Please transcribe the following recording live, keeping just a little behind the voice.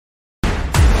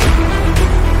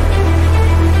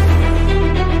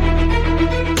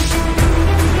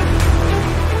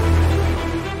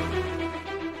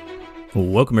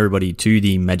welcome everybody to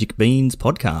the Magic Beans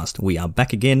podcast. We are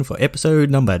back again for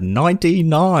episode number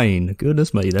 99.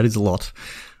 Goodness me, that is a lot.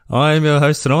 I'm your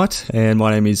host tonight, and my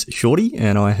name is Shorty,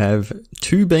 and I have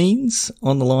two beans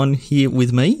on the line here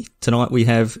with me. Tonight we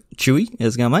have Chewy.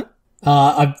 How's it going, mate?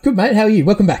 I'm good, mate. How are you?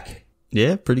 Welcome back.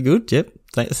 Yeah, pretty good. Yep.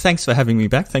 Thanks for having me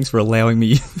back. Thanks for allowing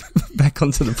me back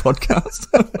onto the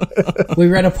podcast. We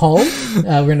ran a poll. We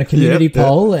ran a community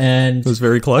poll, and it was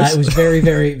very close. It was very,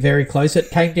 very, very close. It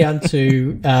came down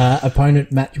to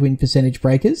opponent match win percentage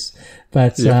breakers,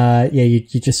 but you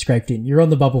just scraped in. You're on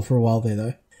the bubble for a while there,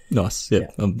 though. Nice. Yeah.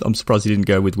 I'm surprised you didn't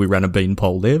go with we ran a bean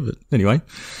poll there, but anyway,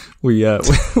 we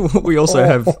also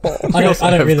have. I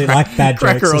don't really like bad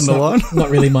jokes. Cracker on the line. Not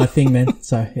really my thing, man.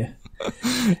 So yeah.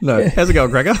 No. Yeah. How's it going,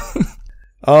 Cracker?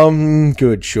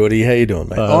 Good, Shorty. How you doing,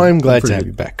 mate? I'm glad to have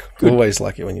you back. Good. Always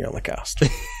like it when you're on the cast.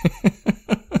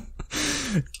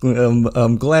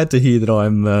 I'm glad to hear that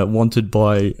I'm wanted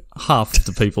by half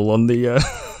the people on the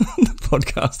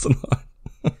podcast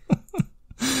tonight.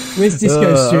 Where's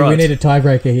Disco Stu? Right. We need a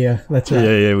tiebreaker here. That's right.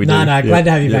 Yeah, we do. No, glad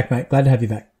to have you back, mate. Glad to have you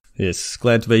back. Yes,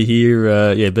 glad to be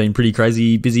here. Been pretty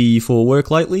crazy busy for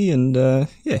work lately, and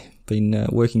been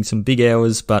working some big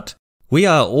hours, but we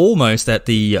are almost at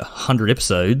the 100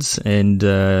 episodes, and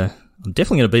I'm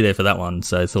definitely going to be there for that one.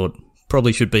 So I thought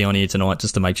probably should be on here tonight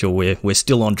just to make sure we're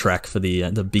still on track for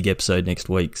the big episode next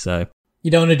week. So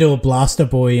you don't want to do a blaster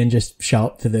boy and just show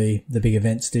up for the big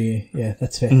events, do you? Yeah,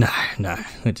 that's fair. No,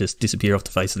 I just disappear off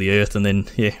the face of the earth and then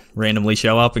randomly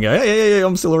show up and go, hey,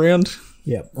 I'm still around.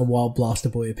 Yeah, a wild blaster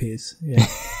boy appears. Yeah.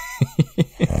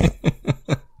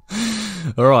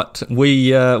 All right,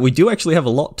 we do actually have a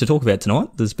lot to talk about tonight.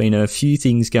 There's been a few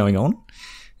things going on,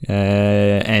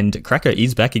 and Cracker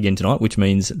is back again tonight, which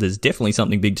means there's definitely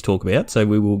something big to talk about. So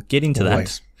we will get into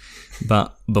that.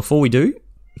 But before we do,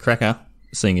 Cracker,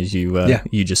 seeing as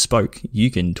you just spoke,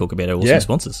 you can talk about our awesome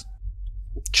sponsors.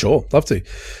 Sure, love to.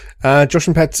 Josh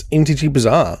and Pat's MTG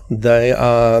Bazaar. They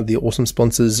are the awesome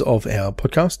sponsors of our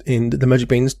podcast and the Magic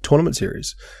Beans tournament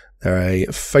series. They're a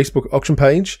Facebook auction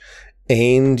page,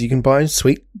 and you can buy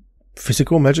sweet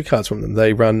physical Magic cards from them.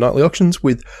 They run nightly auctions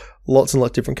with lots and lots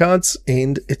of different cards,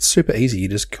 and it's super easy. You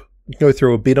just go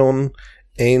through a bid on,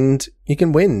 and you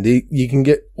can win. You can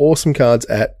get awesome cards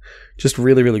at just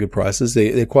really, really good prices.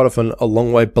 They're quite often a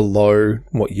long way below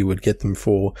what you would get them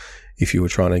for if you were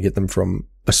trying to get them from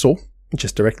a store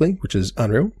just directly, which is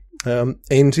unreal.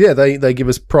 They give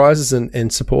us prizes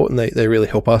and support, and they really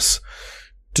help us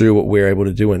do what we're able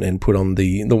to do and put on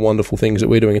the wonderful things that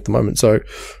we're doing at the moment. So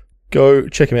go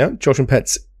check them out, Josh and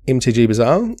Pat's MTG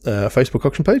Bazaar, Facebook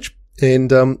auction page,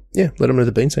 and let them know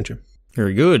the Bean sent you.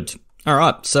 Very good. All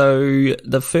right, so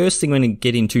the first thing we're going to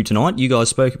get into tonight, you guys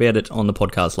spoke about it on the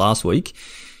podcast last week.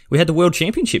 We had the World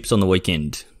Championships on the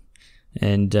weekend,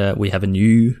 and we have a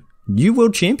new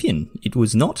world champion. It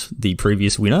was not the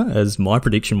previous winner, as my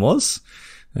prediction was.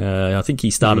 I think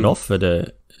he started off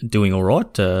at doing all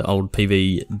right, old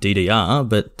PV DDR,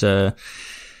 but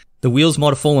the wheels might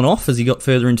have fallen off as he got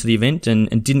further into the event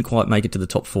and didn't quite make it to the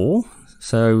top four.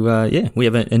 So, we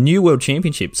have a new World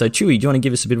Championship. So, Chewy, do you want to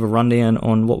give us a bit of a rundown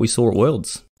on what we saw at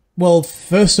Worlds? Well,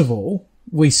 first of all,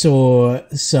 we saw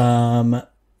some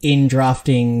in-client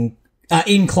drafting.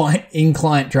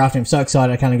 I'm so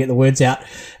excited I can't get the words out.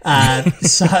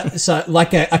 So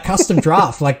like a custom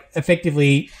draft, like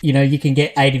effectively, you can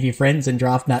get 8 of your friends and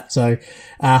draft that. So,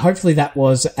 hopefully that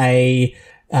was a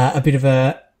bit of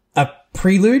a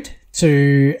prelude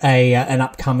to an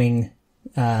upcoming,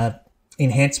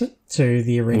 enhancement to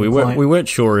the arena. We weren't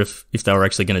sure if they were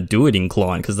actually going to do it in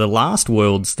client, because the last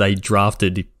Worlds they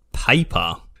drafted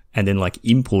paper and then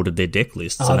imported their deck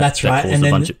list. So that's right.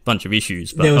 Caused a bunch of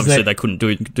issues, but obviously they couldn't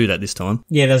do that this time.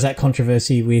 Yeah, there was that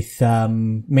controversy with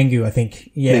Mengu, I think.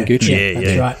 Yeah,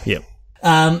 that's right.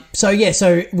 Yeah.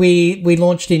 So we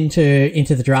launched into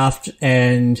the draft,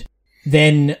 and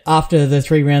then after the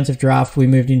 3 rounds of draft, we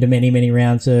moved into many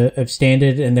rounds of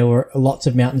standard, and there were lots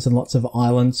of mountains and lots of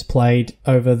islands played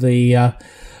over the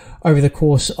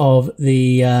course of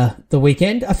the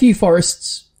weekend. A few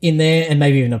forests in there, and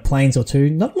maybe even a plains or two.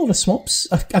 Not a lot of swamps,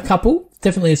 a couple.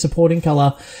 Definitely a supporting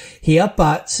colour here,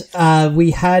 but we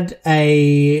had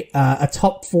a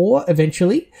top 4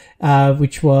 eventually,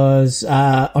 which was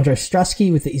Andre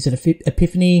Strusky with the Is It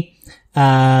Epiphany,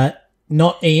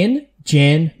 not Ian,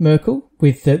 Jan Merkel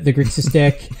with the Grixis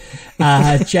deck,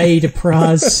 Jay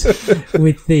DePraz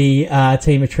with the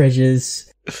Team of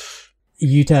Treasures,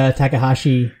 Yuta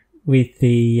Takahashi with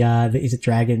the Is It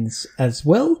Dragons as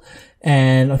well.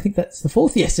 And I think that's the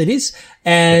 4th. Yes, it is.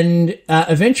 And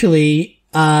eventually,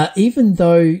 even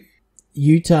though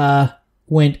Yuta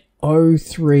went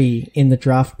 0-3 in the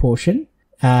draft portion,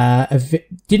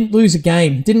 didn't lose a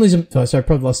game.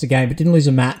 Probably lost a game, but didn't lose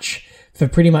a match for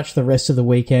pretty much the rest of the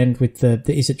weekend with the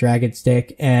Is It Dragons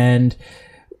deck, and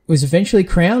was eventually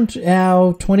crowned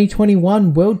our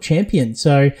 2021 world champion.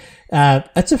 So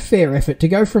that's a fair effort to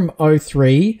go from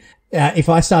 03. If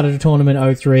I started a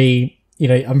tournament 03,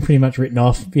 I'm pretty much written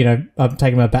off. I'm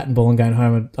taking my bat and ball and going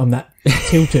home, and I'm that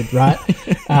tilted, right?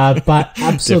 But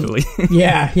absolutely,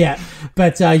 yeah.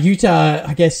 But Utah,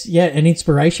 I guess, an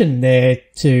inspiration there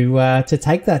to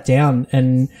take that down,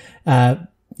 and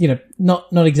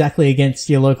not exactly against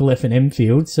your local F&M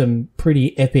field, some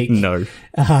pretty epic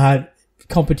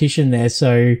competition there.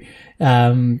 So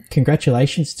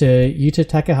congratulations to Yuta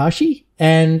Takahashi,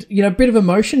 and a bit of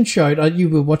emotion showed. You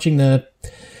were watching the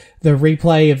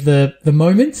replay of the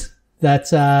moment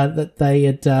that they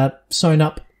had sewn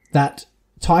up that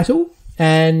title,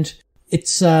 and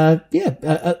it's a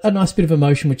nice bit of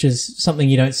emotion, which is something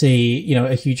you don't see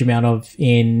a huge amount of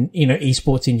in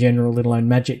esports in general, let alone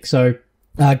Magic. So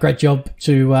great job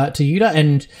to Yuta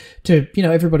and to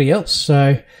everybody else.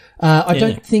 So I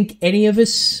don't think any of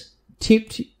us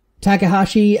tipped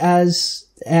Takahashi as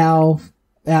our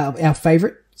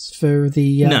favorite for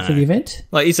the event.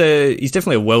 Like he's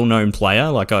definitely a well-known player.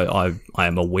 Like I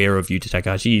am aware of Yuta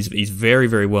Takahashi. He's very,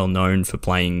 very well known for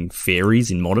playing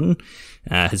fairies in Modern.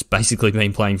 Has basically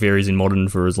been playing fairies in Modern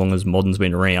for as long as Modern's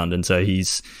been around, and so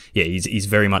he's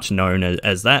very much known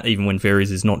as that. Even when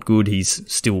fairies is not good,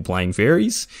 he's still playing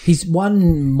fairies. He's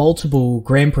won multiple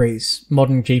Grand Prix,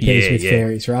 Modern GPs with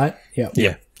fairies, right?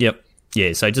 Yep.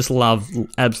 Yeah, so just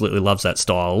absolutely loves that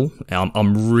style.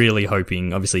 I'm really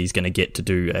hoping, obviously, he's going to get to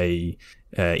do a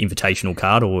invitational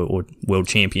card or world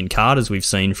champion card, as we've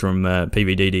seen from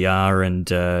PVDDR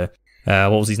and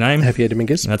what was his name? Javier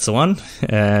Dominguez. That's the one.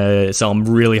 So I'm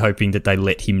really hoping that they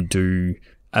let him do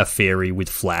a fairy with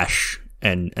flash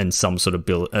and some sort of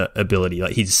ability.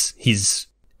 Like his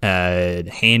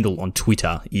handle on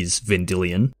Twitter is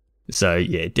Vendilion. So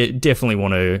yeah, definitely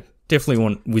want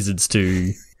Wizards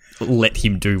to let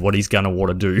him do what he's going to want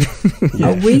to do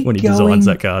when he designs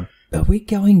that card. Are we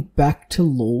going back to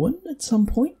Lorwyn at some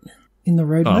point in the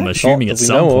roadmap? I'm assuming at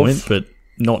some point, but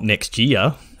not next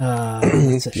year.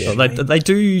 That's a shame. They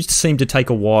do seem to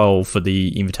take a while for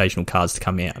the invitational cards to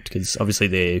come out, because obviously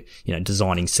they're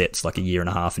designing sets like a year and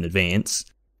a half in advance.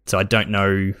 So I don't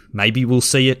know. Maybe we'll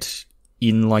see it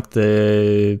in like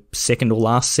the second or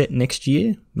last set next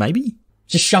year. Maybe.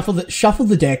 Just shuffle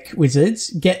the deck,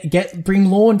 Wizards. Bring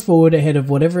Lorne forward ahead of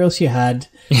whatever else you had,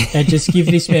 and just give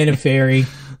this man a fairy.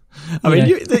 I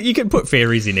mean, you can put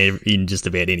fairies in just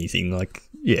about anything. Like,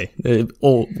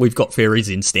 or we've got fairies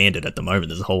in standard at the moment.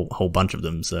 There's a whole bunch of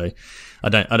them. So I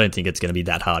don't think it's going to be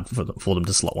that hard for them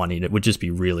to slot one in. It would just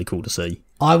be really cool to see.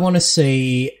 I want to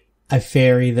see a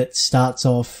fairy that starts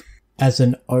off as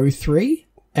an 03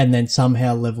 and then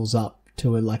somehow levels up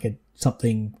to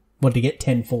something. Want to get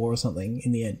 10-4 or something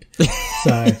in the end.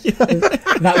 So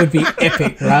that would be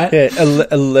epic, right? Yeah,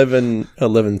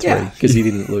 11-3 because he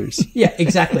didn't lose. Yeah,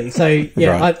 exactly. So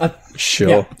yeah, right. Sure.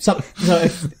 Yeah, so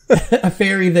a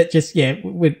fairy that just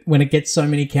when it gets so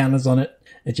many counters on it,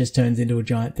 it just turns into a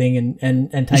giant thing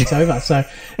and takes over. So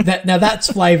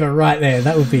that's flavor right there.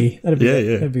 That'd be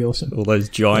awesome. All those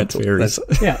giant fairies.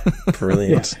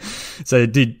 Brilliant. Yeah. So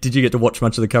did you get to watch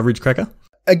much of the coverage, Cracker?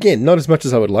 Again, not as much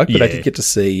as I would like, but I did get to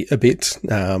see a bit.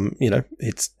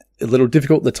 It's a little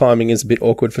difficult. The timing is a bit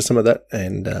awkward for some of that,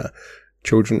 and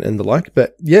children and the like.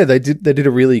 But yeah, they did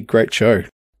a really great show.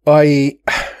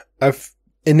 I've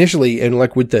initially, and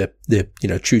like with the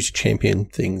choose your champion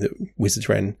thing that Wizards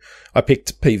ran, I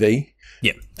picked PV.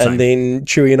 Yeah. And then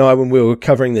Chewy and I, when we were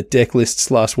covering the deck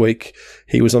lists last week,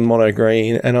 he was on mono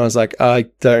green, and I was like, I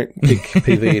don't pick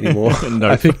PV anymore.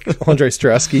 I pick Andre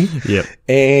Strasky. Yeah.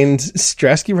 And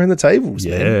Strasky ran the tables,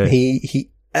 man.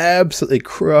 He absolutely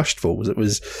crushed fools.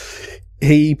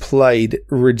 He played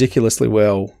ridiculously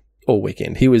well all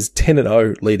weekend. He was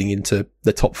 10-0 leading into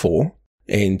the top 4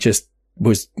 and just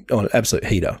was on an absolute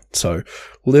heater. So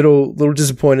little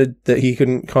disappointed that he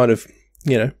couldn't kind of,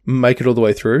 make it all the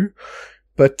way through.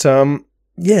 But,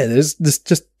 there's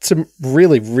just some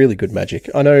really, really good Magic.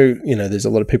 I know, there's a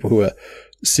lot of people who are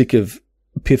sick of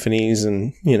epiphanies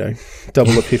and,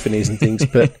 double epiphanies and things,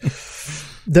 but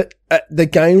the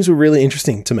games were really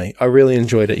interesting to me. I really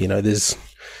enjoyed it. There's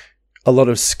a lot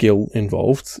of skill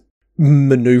involved,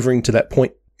 maneuvering to that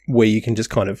point where you can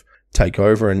just kind of take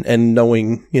over and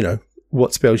knowing,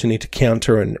 what spells you need to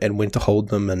counter and when to hold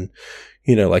them, and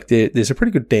there's a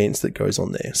pretty good dance that goes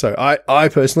on there. So I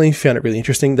personally found it really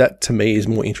interesting. That to me is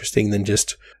more interesting than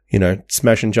just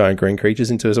smashing giant green creatures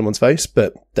into someone's face,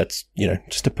 but that's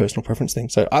just a personal preference thing.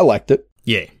 So I liked it.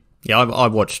 Yeah, Yeah, I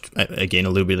watched, again, a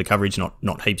little bit of the coverage,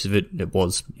 not heaps of it. It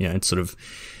was, it's sort of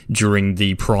during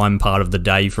the prime part of the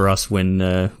day for us when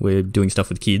we're doing stuff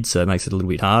with kids, so it makes it a little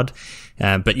bit hard.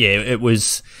 But yeah, it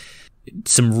was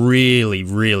some really,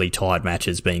 really tight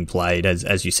matches being played.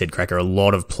 As you said, Cracker, a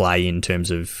lot of play in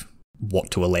terms of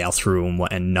what to allow through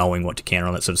and knowing what to counter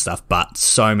and that sort of stuff. But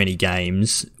so many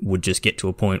games would just get to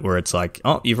a point where it's like,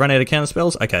 oh, you've run out of counter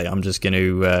spells? Okay, I'm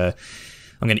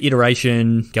going to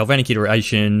iteration, galvanic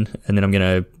iteration, and then I'm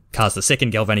going to cast the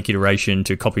second galvanic iteration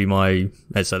to copy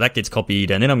so that gets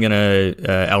copied, and then I'm going to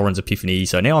Elrond's Epiphany.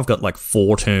 So now I've got like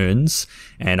 4 turns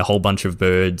and a whole bunch of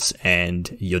birds,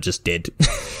 and you're just dead.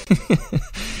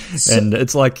 And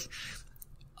it's like,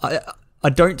 I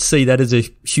don't see that as a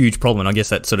huge problem. I guess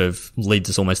that sort of leads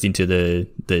us almost into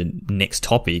the next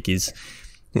topic is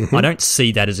I don't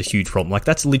see that as a huge problem. Like,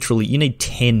 that's literally, you need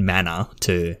 10 mana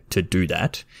to do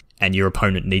that, and your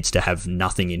opponent needs to have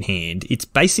nothing in hand. It's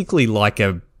basically like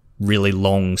a really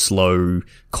long, slow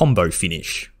combo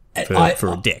finish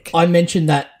for a deck. I mentioned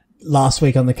that last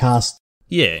week on the cast.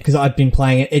 Yeah. Because I'd been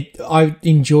playing it. I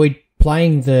enjoyed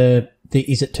playing the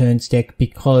Is It Turns deck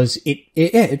because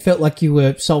it felt like you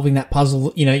were solving that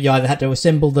puzzle. You either had to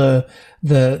assemble the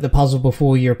puzzle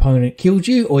before your opponent killed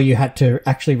you, or you had to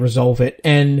actually resolve it.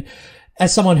 And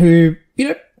as someone who,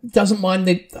 doesn't mind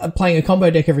playing a combo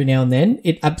deck every now and then,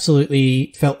 it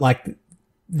absolutely felt like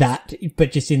that,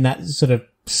 but just in that sort of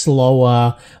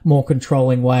slower, more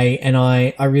controlling way. And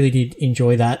I really did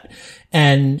enjoy that.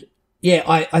 And yeah,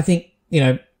 I think,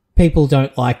 people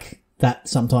don't like that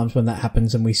sometimes when that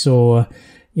happens. And we saw,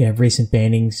 recent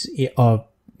bannings of,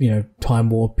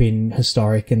 Time Warp in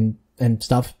Historic and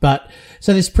stuff. But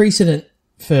so there's precedent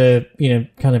for,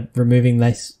 kind of removing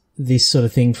this sort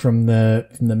of thing from the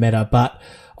meta. But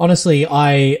honestly,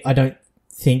 I don't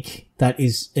think that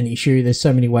is an issue. There's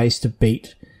so many ways to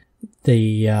beat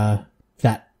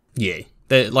that. Yeah.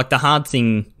 The hard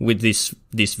thing with this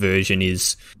version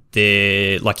is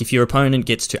if your opponent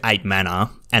gets to 8 mana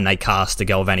and they cast a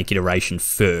galvanic iteration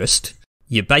first,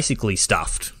 you're basically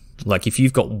stuffed. Like, if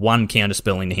you've got 1 counter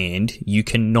spell in hand, you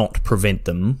cannot prevent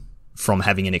them from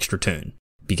having an extra turn,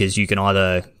 because you can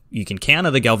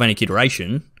counter the galvanic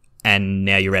iteration and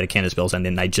now you're out of counter spells, and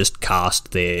then they just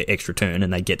cast their extra turn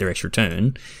and they get their extra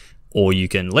turn. Or you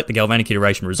can let the galvanic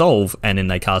iteration resolve and then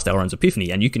they cast Elrond's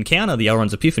Epiphany, and you can counter the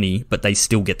Elrond's Epiphany, but they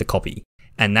still get the copy.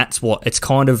 And that's it's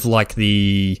kind of like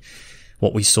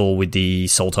what we saw with the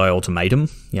Sultai Ultimatum.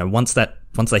 Once they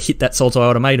hit that Sultai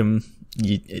Ultimatum,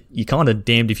 you kind of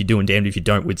damned if you do and damned if you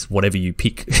don't with whatever you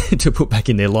pick to put back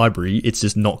in their library. It's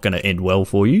just not going to end well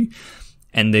for you.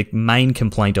 And the main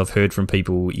complaint I've heard from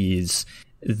people is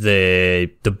the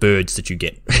birds that you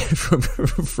get from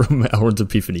Elrond's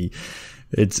Epiphany.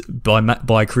 It's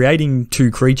by creating 2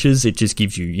 creatures, it just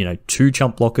gives you 2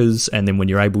 chump blockers, and then when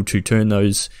you're able to turn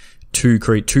those 2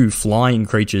 flying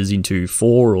creatures into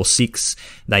 4 or 6,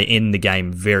 they end the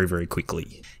game very, very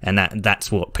quickly. And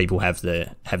that's what people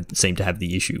seem to have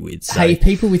the issue with. So, hey,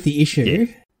 people with the issue,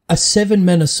 a 7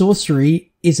 mana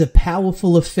sorcery is a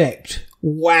powerful effect.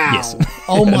 Wow. Yes.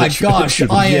 Oh my gosh,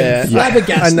 I am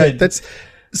flabbergasted. I know, that's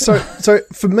so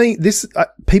for me, this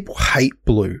people hate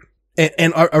blue.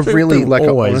 And I really, I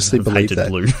honestly believe that.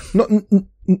 Blue.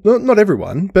 Not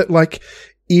everyone, but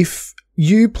if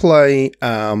you play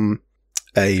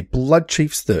a Blood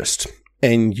Chief's Thirst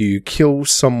and you kill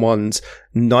someone's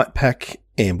Night Pack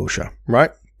Ambusher,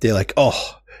 right? They're like,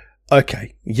 oh,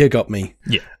 okay, you got me.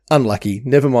 Yeah. Unlucky.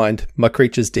 Never mind, my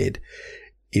creature's dead.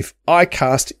 If I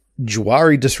cast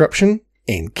Jwari Disruption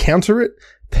and counter it,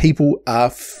 people are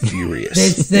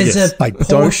furious. There's I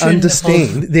don't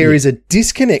understand. There is a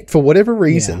disconnect for whatever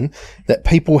reason that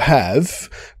people have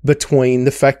between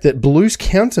the fact that blue's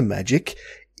counter magic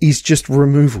is just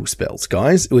removal spells,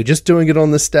 guys. We're just doing it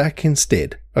on the stack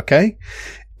instead, okay?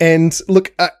 And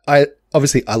look, I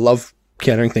obviously I love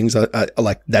countering things. I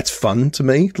like, that's fun to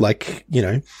me.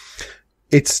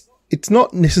 It's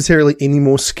not necessarily any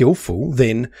more skillful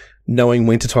than knowing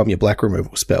when to time your black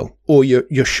removal spell or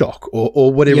your shock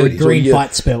or whatever your it is. Green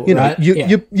fight spell, right?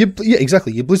 Yeah,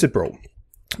 exactly. Your Blizzard Brawl.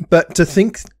 But to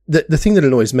think that the thing that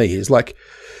annoys me is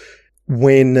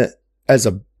when as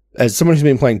someone who's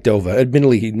been playing Delver,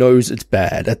 admittedly he knows it's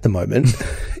bad at the moment.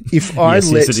 If I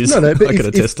yes, it is. But I can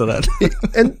attest to that.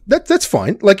 And that's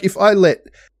fine. If I let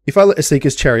a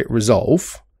Seeker's Chariot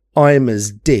resolve, I am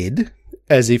as dead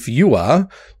as if you are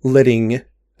letting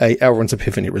a Elrond's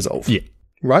Epiphany resolve. Yeah.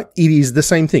 Right? It is the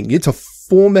same thing. It's a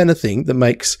 4 mana thing that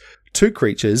makes 2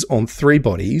 creatures on 3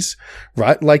 bodies,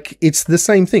 right? It's the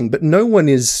same thing, but no one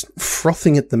is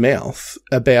frothing at the mouth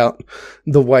about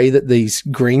the way that these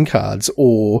green cards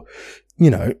or,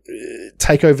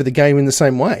 take over the game in the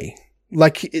same way.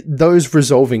 Like, those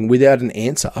resolving without an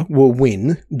answer will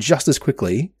win just as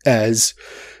quickly as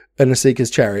an Asika's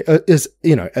Chariot, as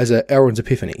a Elrond's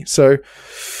Epiphany. So,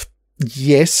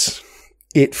 yes,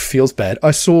 it feels bad.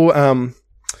 I saw,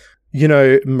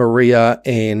 Maria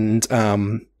and,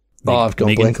 I've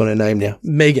gone blank on her name now.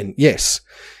 Megan, yes.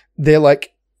 They're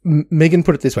like, Megan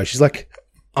put it this way. She's like,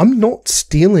 I'm not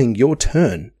stealing your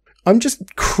turn. I'm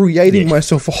just creating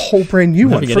myself a whole brand new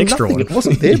one from nothing. It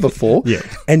wasn't there before.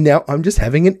 And now I'm just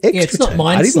having an extra it's not turn.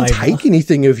 Mind I didn't Slaver. take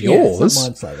anything of yours. Yeah, it's not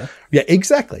Mind Slaver. Yeah,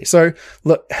 exactly. So,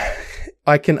 look,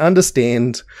 I can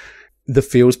understand the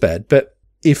feels bad, but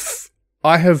if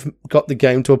I have got the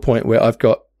game to a point where I've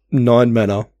got 9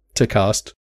 mana to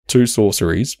cast 2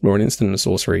 sorceries, or an instant and a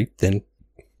sorcery, then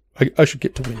I should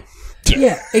get to win.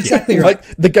 Yeah, exactly right.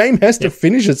 Like, the game has to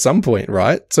finish at some point,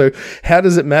 right? So how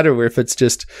does it matter if it's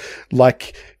just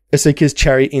like Asika's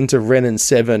Chariot into Ren and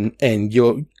 7 and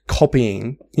you're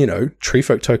copying, tree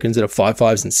folk tokens that are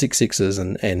 5/5s and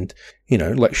 6/6s and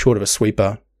like short of a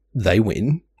sweeper, they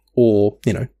win, or,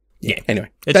 Anyway,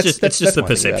 it's just the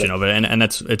perception of it, and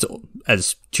it's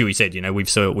as Chewy said.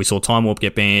 We saw Time Warp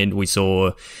get banned. We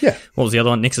saw what was the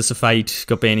other one? Nexus of Fate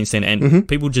got banned instead, and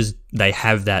people they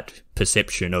have that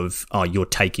perception of, oh, you're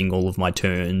taking all of my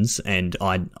turns, and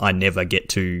I never get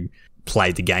to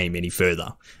play the game any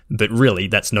further. But really,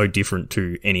 that's no different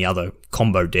to any other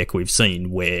combo deck we've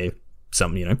seen where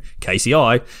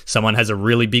KCI, someone has a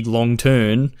really big long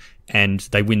turn and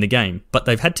they win the game. But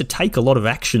they've had to take a lot of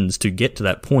actions to get to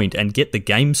that point and get the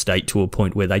game state to a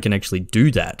point where they can actually do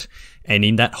that. And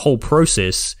in that whole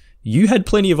process, you had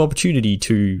plenty of opportunity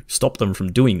to stop them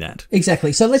from doing that.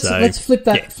 Exactly. So let's flip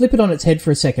it on its head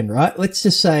for a second, right? Let's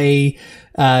just say,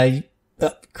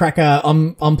 Cracker,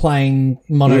 I'm playing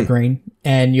mono green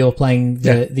and you're playing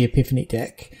the Epiphany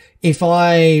deck. If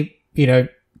I,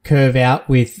 curve out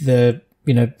with the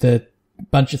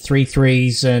bunch of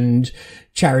 3/3s and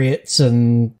chariots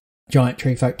and giant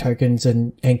tree folk tokens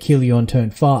and kill you on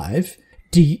turn 5,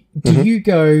 do you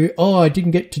go, oh, I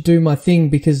didn't get to do my thing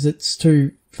because it's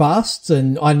too fast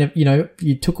and I never,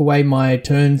 you took away my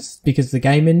turns because the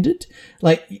game ended?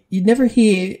 Like, you never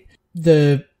hear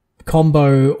the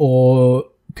combo or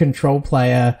control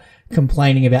player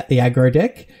complaining about the aggro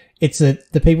deck. It's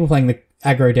the people playing the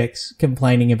aggro decks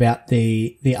complaining about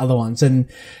the other ones. And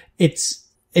it's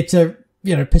a,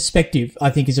 perspective,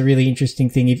 I think, is a really interesting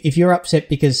thing. If you're upset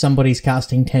because somebody's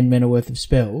casting 10 mana worth of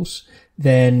spells,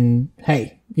 then,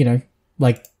 hey,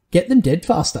 get them dead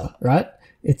faster, right?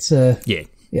 It's yeah.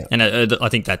 And I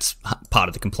think that's part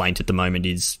of the complaint at the moment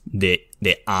is there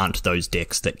aren't those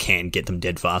decks that can get them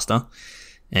dead faster.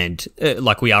 And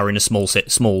we are in a small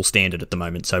standard at the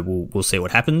moment, so we'll see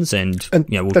what happens, and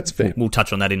that's fair. We'll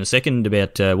touch on that in a second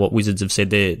about what Wizards have said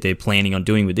they're planning on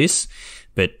doing with this.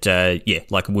 But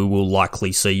we will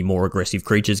likely see more aggressive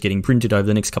creatures getting printed over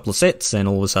the next couple of sets, and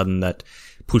all of a sudden that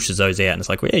pushes those out, and it's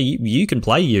like, well, you can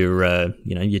play your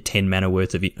 10 mana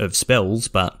worth of spells,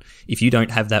 but if you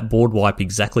don't have that board wipe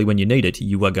exactly when you need it,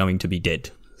 you are going to be dead.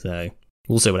 So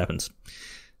we'll see what happens.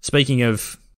 Speaking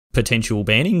of potential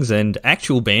bannings and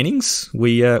actual bannings,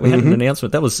 we had an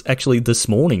announcement that was actually this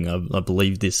morning. I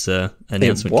believe this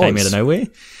announcement came out of nowhere.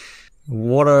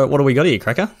 What do we got here,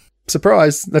 Cracker?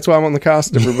 Surprise! That's why I'm on the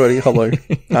cast, everybody. Hello.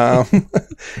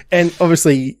 And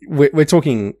obviously, we're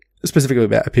talking specifically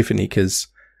about Epiphany because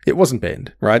it wasn't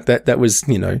banned, right? That was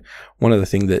one of the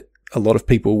things that a lot of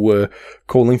people were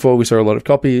calling for. We saw a lot of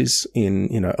copies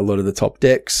in a lot of the top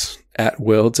decks at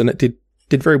Worlds, and it did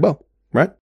very well,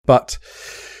 right? But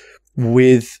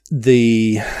with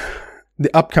the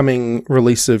upcoming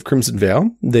release of Crimson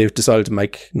Vow, they've decided to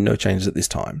make no changes at this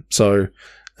time. So,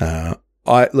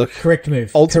 correct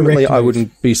move. Ultimately, I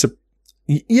wouldn't be.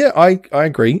 Yeah, I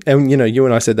agree. And you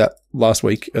and I said that last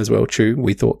week as well, Chew.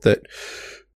 We thought that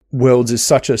Worlds is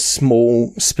such a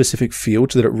small, specific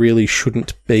field that it really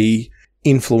shouldn't be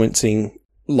influencing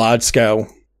large scale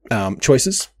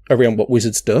choices around what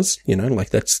Wizards does.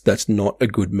 That's not a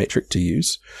good metric to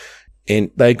use.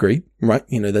 And they agree, right?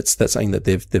 That's something that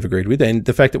they've agreed with. And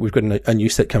the fact that we've got a new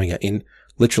set coming out in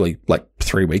literally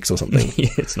 3 weeks or something. Yeah,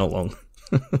 it's not long.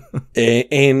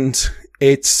 And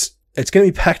it's going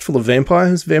to be packed full of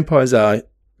vampires. Vampires are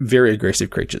very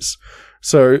aggressive creatures.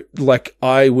 So,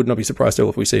 I would not be surprised at all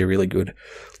if we see a really good,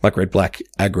 red-black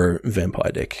aggro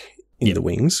vampire deck in the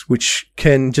wings, which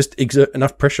can just exert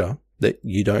enough pressure that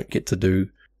you don't get to do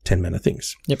 10 mana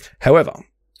things. Yep. However,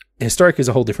 Historic is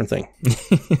a whole different thing.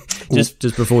 just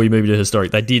before you move to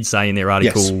Historic, they did say in their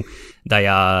article they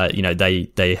are,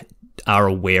 they are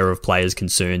aware of players'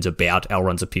 concerns about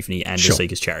Elrond's Epiphany and the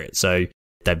Seeker's Chariot. So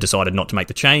they've decided not to make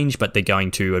the change, but they're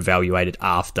going to evaluate it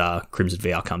after Crimson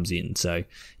Vow comes in. So,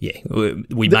 yeah,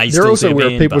 we may They're still also see a aware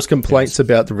ban, of people's but complaints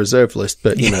about the reserve list,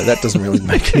 but, that doesn't really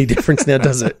make any difference now,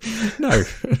 does it? No.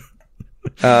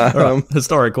 All right,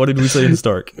 Historic. What did we see in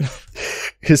Historic?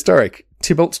 Historic.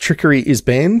 Tybalt's Trickery is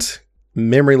banned,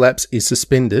 Memory Lapse is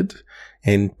suspended,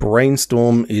 and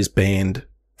Brainstorm is banned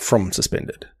from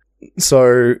suspended.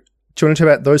 So, do you want to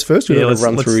talk about those first? Let's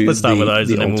start with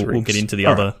those, and then we'll get into the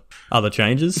other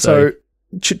changes. So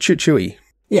Chewy.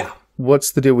 Yeah.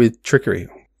 What's the deal with Trickery?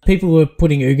 People were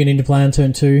putting Ugin into play on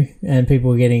turn 2, and people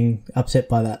were getting upset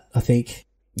by that, I think.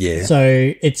 Yeah.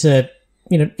 So it's a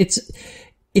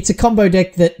combo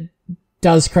deck that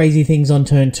does crazy things on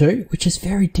turn 2, which is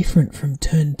very different from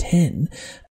turn 10.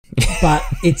 But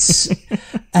it's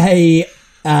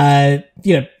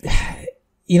you're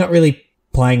not really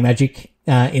playing Magic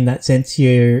in that sense.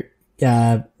 You're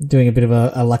doing a bit of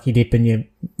a lucky dip, and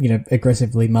you're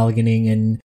aggressively mulliganing,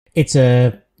 and it's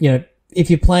if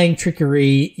you're playing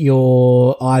Trickery,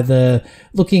 you're either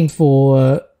looking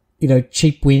for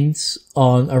cheap wins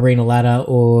on Arena Ladder,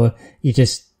 or you're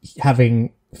just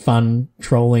having fun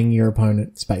trolling your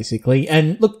opponents, basically.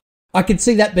 And look, I could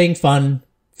see that being fun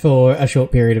for a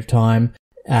short period of time.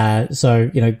 So,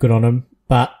 good on them.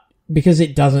 But because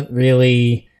it doesn't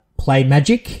really play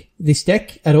Magic, this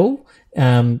deck, at all,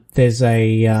 there's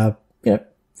a,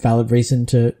 valid reason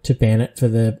to ban it for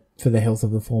the health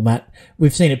of the format.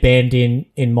 We've seen it banned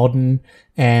in Modern,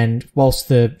 and whilst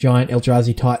the giant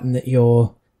Eldrazi Titan that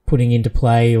you're putting into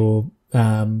play, or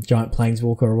giant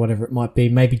Planeswalker or whatever it might be,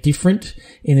 may be different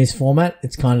in this format,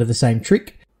 it's kind of the same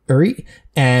trick,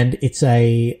 and it's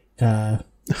a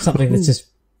something that's just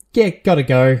gotta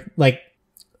go. Like,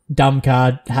 dumb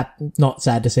card, not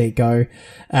sad to see it go.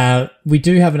 We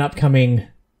do have an upcoming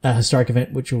Historic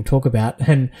event which we'll talk about,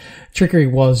 and Trickery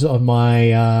was on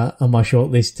my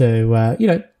short list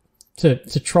to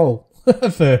troll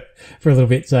for a little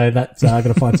bit. So that's got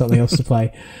to find something else to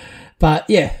play. But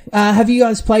yeah, have you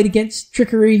guys played against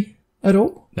Trickery at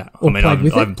all? No, I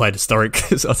haven't played Historic,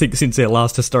 I think, since our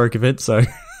last Historic event. So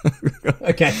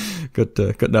okay,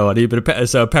 got no idea. But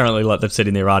so apparently, like they've said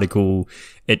in their article,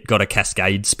 it got a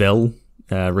Cascade spell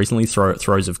recently,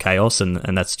 Throes of Chaos, and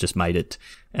that's just made it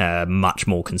much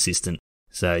more consistent.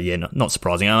 So yeah, not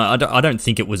surprising. I don't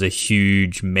think it was a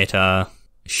huge meta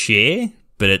share,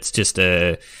 but it's just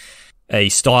a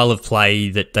style of play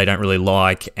that they don't really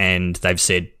like, and they've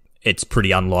said it's pretty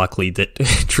unlikely that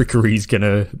Trickery is going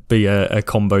to be a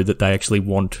combo that they actually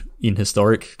want in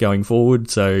Historic going forward.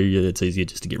 So yeah, it's easier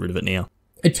just to get rid of it now.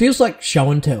 It feels like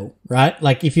show and tell, right?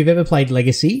 Like, if you've ever played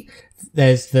Legacy,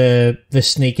 there's the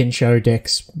sneak and show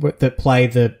decks that play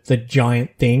the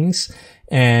giant things,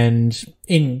 and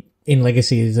in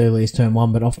Legacy as early as turn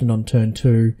 1, but often on turn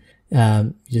 2,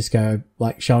 you just go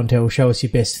like show and tell, show us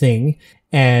your best thing,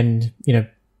 and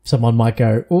someone might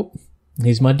go, oh,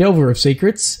 here's my Delver of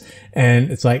Secrets,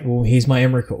 and it's like, well, here's my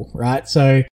Emrakul, right?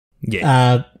 So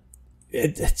yeah,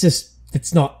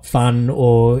 it's not fun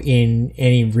or in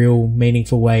any real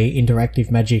meaningful way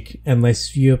interactive Magic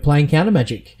unless you're playing counter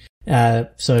Magic. Yeah,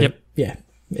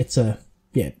 it's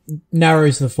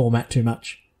narrows the format too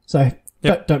much. So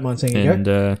don't mind seeing it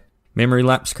go. And Memory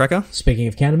Lapse, Cracker. Speaking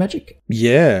of counter Magic,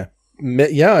 yeah,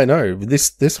 I know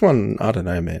this one. I don't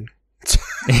know, man.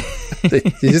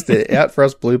 they're out for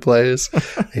us blue players.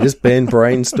 They just banned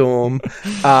Brainstorm.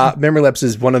 Memory Lapse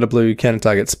is 1 and a blue counter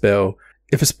target spell.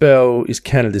 If a spell is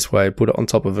countered this way, put it on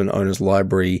top of an owner's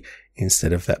library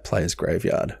instead of that player's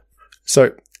graveyard.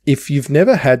 So if you've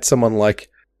never had someone like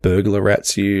Burglar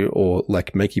Rats you, or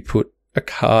like make you put a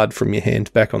card from your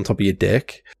hand back on top of your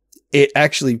deck, it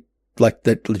actually, like,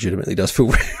 that legitimately does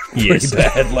feel pretty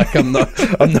bad. Like, I'm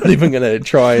not even going to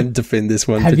try and defend this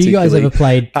one. Have you guys ever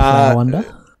played Player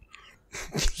Wonder?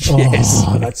 Yes.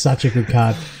 Oh, that's such a good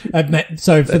card.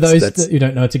 So for those that you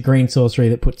don't know, it's a green sorcery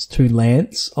that puts 2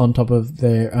 lands on top of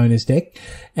their owner's deck,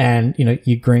 and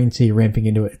you green, so you're ramping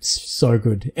into it. It's so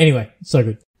good. Anyway, so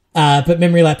good. But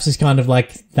Memory Lapse is kind of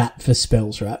like that for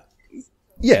spells, right?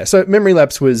 Yeah, so Memory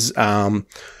Lapse was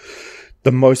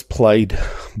the most played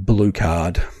blue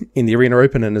card in the Arena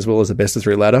Open, and as well as the best of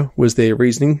 3 ladder was their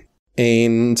reasoning.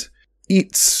 And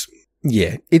it's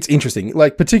interesting.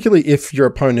 Like, particularly if your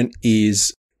opponent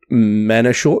is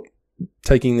mana short,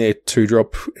 taking their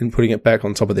 2-drop and putting it back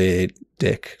on top of their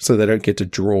deck so they don't get to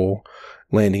draw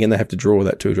landing, and they have to draw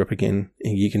that 2-drop again.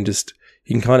 And you can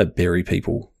kind of bury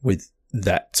people with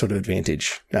that sort of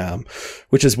advantage,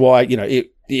 which is why,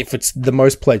 if it's the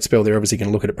most played spell, they're obviously going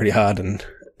to look at it pretty hard, and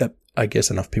I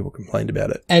guess enough people complained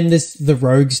about it. And there's the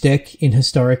Rogues deck in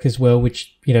Historic as well,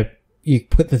 which, you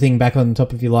put the thing back on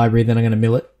top of your library, then I'm going to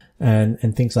mill it.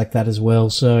 and things like that as well.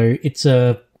 So it's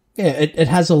it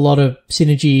has a lot of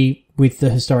synergy with the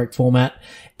historic format.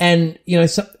 And,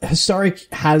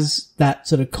 historic has that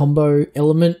sort of combo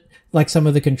element. Like some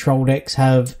of the control decks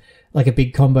have like a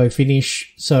big combo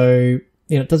finish. So,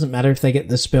 it doesn't matter if they get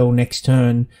the spell next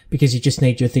turn because you just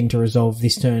need your thing to resolve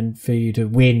this turn for you to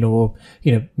win, or,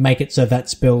 make it so that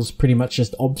spell's pretty much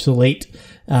just obsolete,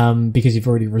 because you've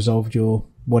already resolved your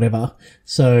whatever.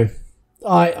 So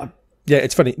yeah,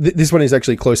 it's funny. This one is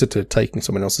actually closer to taking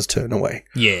someone else's turn away.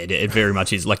 Yeah, it very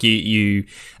much is. Like a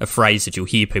phrase that you'll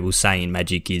hear people say in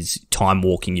Magic is time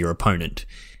walking your opponent.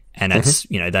 And that's,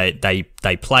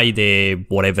 they play their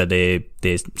whatever their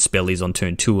spell is on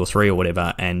turn 2 or 3 or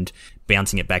whatever, and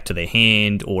bouncing it back to their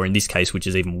hand, or in this case, which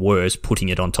is even worse, putting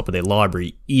it on top of their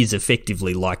library, is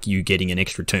effectively like you getting an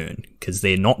extra turn, because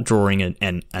they're not drawing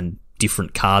an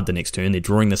different card the next turn. They're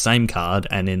drawing the same card,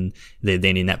 and then they're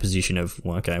then in that position of,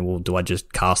 do I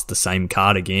just cast the same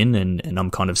card again, and I'm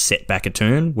kind of set back a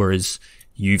turn, whereas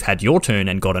you've had your turn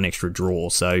and got an extra draw.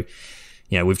 So,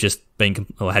 we've just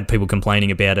had people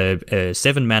complaining about a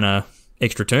 7 mana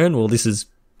extra turn. Well, this is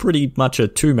pretty much a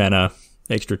 2 mana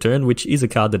extra turn, which is a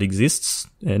card that exists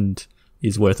and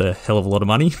is worth a hell of a lot of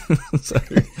money. So,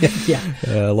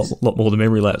 a lot more than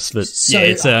memory lapse. But so,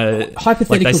 it's a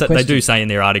hypothetical question. They do say in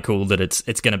their article that it's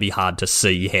going to be hard to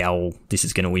see how this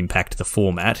is going to impact the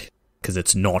format, because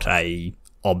it's not a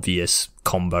obvious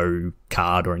combo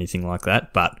card or anything like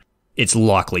that, but it's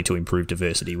likely to improve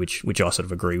diversity, which I sort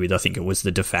of agree with. I think it was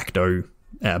the de facto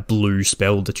blue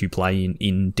spell that you play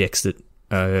in decks that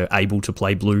are able to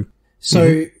play blue.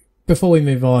 So before we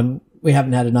move on, we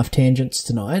haven't had enough tangents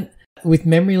tonight. With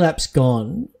memory lapse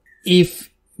gone, if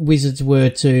Wizards were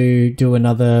to do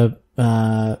another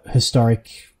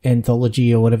historic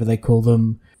anthology or whatever they call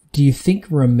them, do you think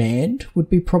Remand would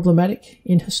be problematic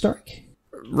in historic?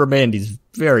 Remand is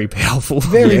very powerful.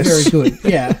 Very good,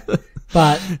 yeah.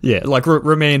 But yeah, like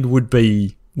Remand would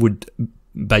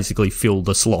basically fill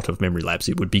the slot of memory lapse.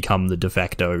 It would become the de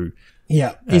facto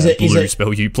blue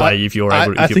spell you play if you're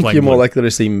able. I think you're more likely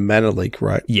to see mana leak,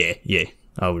 right? Yeah,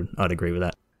 I'd agree with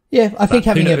that. Yeah, I think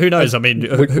having who knows? I mean,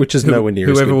 which is nowhere near.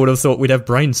 Whoever would have thought we'd have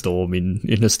Brainstorm in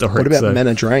historic? What about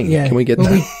mana drain? Yeah. Can we get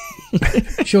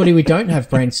that? Shorty, we don't have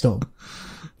Brainstorm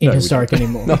in historic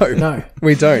anymore. No,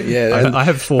 we don't. Yeah, I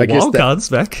have 4 wild cards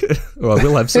back. Or I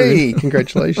will have soon. Hey,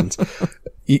 congratulations!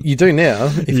 you do now.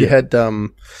 If you had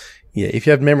if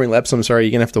you have memory lapse, I'm sorry,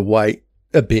 you're gonna have to wait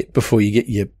a bit before you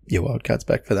get your wild cards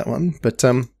back for that one. But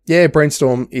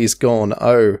Brainstorm is gone.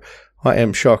 Oh, I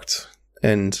am shocked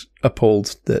and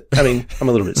appalled that. I mean, I'm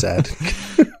a little bit sad.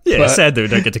 Yeah, sad that we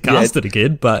don't get to cast it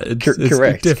again. But it's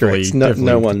correct. Definitely,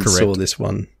 no one correct. saw this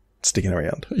one sticking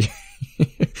around.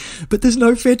 But there's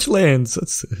no fetch lands.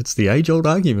 It's the age-old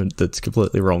argument that's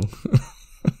completely wrong.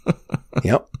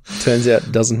 Yep. Turns out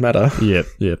it doesn't matter. Yeah.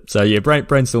 So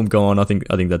Brainstorm gone. I think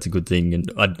that's a good thing,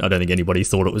 and I don't think anybody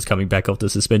thought it was coming back off the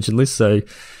suspension list. So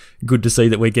good to see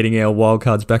that we're getting our wild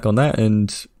cards back on that,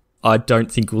 and I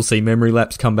don't think we'll see memory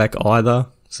lapse come back either.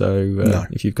 So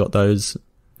if you've got those,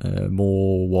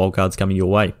 more wild cards coming your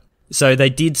way. So they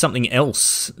did something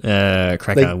else,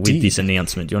 Cracker, with this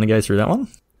announcement. Do you want to go through that one?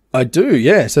 I do,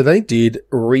 yeah. So they did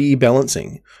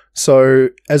rebalancing. So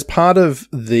as part of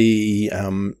the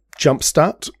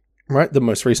Jumpstart, right, the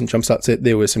most recent Jumpstart set,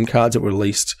 there were some cards that were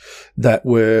released that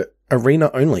were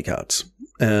arena-only cards.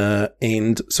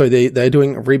 And so they're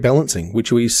doing rebalancing,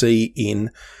 which we see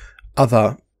in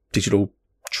other digital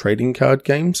trading card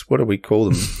games. What do we call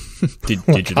them?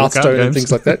 Digital card games and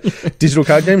things like that. Digital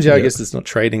card games. Yeah, I guess it's not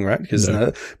trading, right? Because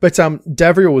but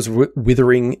Davriel was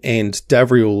Withering, and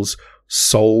Davriel's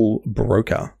Soul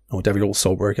Broker, or Davriel's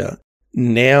Soul Broker,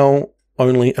 now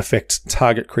only affects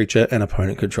target creature and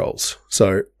opponent controls.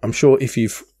 So I'm sure if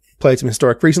you've played some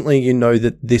Historic recently, you know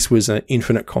that this was an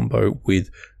infinite combo with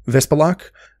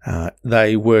Vesperlark.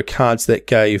 They were cards that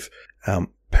gave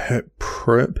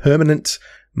permanent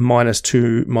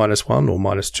 -2, -1, or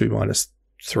 -2,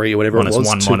 -3, or whatever it was.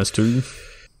 -1, -2.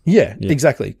 Yeah,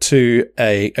 exactly. To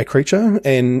a creature,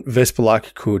 and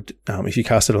Vesperlark could, if you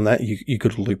cast it on that, you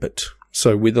could loop it.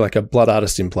 So with like a Blood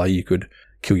Artist in play, you could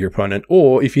kill your opponent.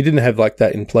 Or if you didn't have like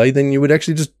that in play, then you would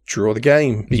actually just draw the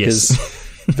game, because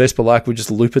Vesperlark would just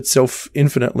loop itself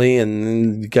infinitely,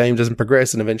 and the game doesn't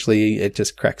progress, and eventually it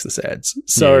just cracks the sads.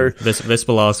 So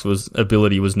Vesperlark's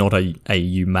ability was not a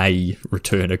you may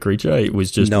return a creature. It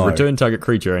was just return target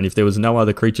creature, and if there was no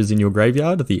other creatures in your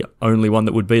graveyard, the only one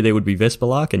that would be there would be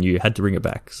Vesperlark, and you had to bring it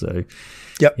back. So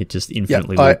it just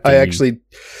infinitely.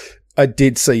 I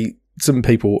did see some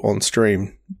people on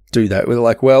stream do that. We're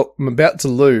like, well, I'm about to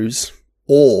lose,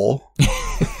 or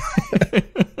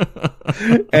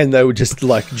and they would just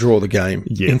like draw the game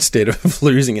instead of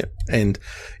losing it. And,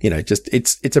 just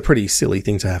it's a pretty silly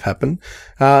thing to have happen.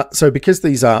 So because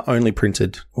these are only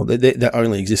printed, or they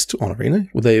only exist on Arena,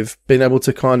 they've been able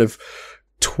to kind of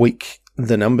tweak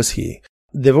the numbers here.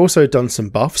 They've also done some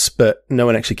buffs, but no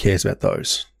one actually cares about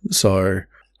those. So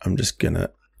I'm just going to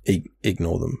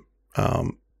ignore them.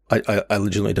 I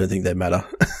legitimately don't think they matter.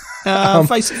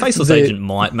 Faceless Agent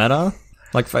might matter.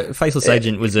 Like Faceless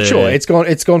Agent was a sure. It's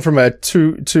gone from a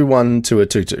 2/1 to a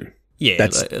 2/2. Yeah,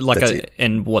 that's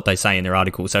and what they say in their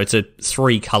article. So it's a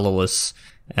 3 colorless,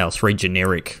 3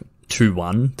 generic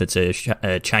 2/1 that's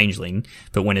a changeling.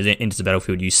 But when it enters the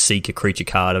battlefield, you seek a creature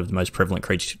card of the most prevalent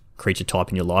creature type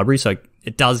in your library. So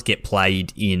it does get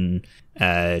played in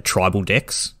tribal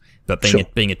decks, but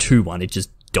being a 2/1, it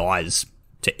just dies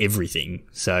to everything.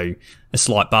 So a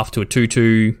slight buff to a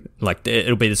 2/2, like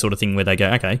it'll be the sort of thing where they go,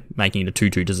 okay, making it a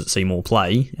 2/2, does it see more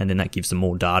play? And then that gives them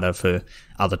more data for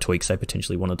other tweaks they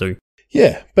potentially want to do.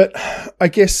 Yeah, but I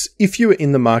guess if you were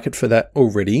in the market for that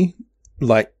already,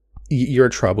 like you're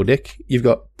a tribal deck, you've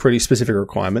got pretty specific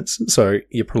requirements, so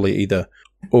you're probably either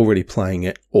already playing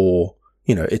it or,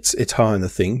 it's high on the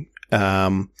thing.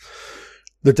 The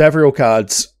Davriel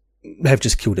cards have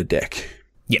just killed a deck.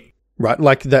 Right,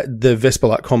 like that. The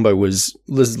Vesperlark combo was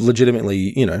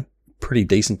legitimately, pretty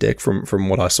decent deck from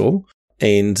what I saw,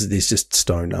 and there's just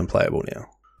stoned unplayable now.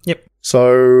 Yep.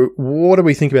 So what do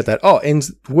we think about that? Oh, and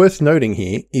worth noting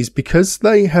here is because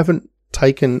they haven't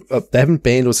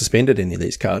banned or suspended any of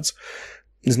these cards.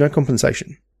 There's no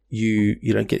compensation.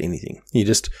 You don't get anything.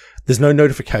 There's no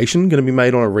notification going to be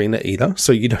made on Arena either.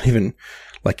 So you don't even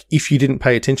if you didn't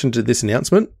pay attention to this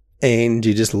announcement and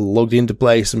you just logged in to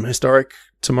play some Historic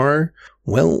tomorrow,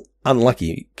 well,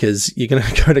 unlucky, because you're going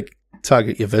to go to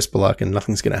target your Vesperlark and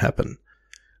nothing's going to happen.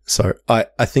 So I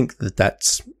think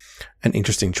that's an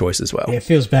interesting choice as well. Yeah, it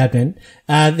feels bad,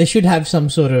 man. They should have some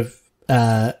sort of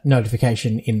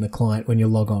notification in the client when you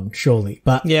log on, surely.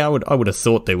 But yeah, I would have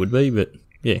thought there would be, but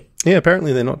yeah. Yeah,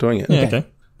 apparently they're not doing it. Yeah, okay.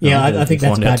 Yeah, I think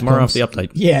that's bad. Tomorrow after the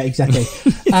update. Yeah, exactly.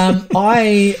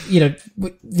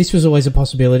 This was always a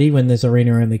possibility when there's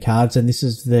arena-only cards, and this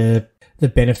is the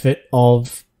benefit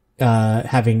of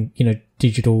having,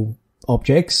 digital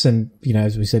objects. And,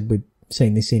 as we said, we've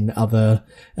seen this in other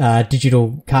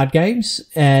digital card games,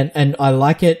 and I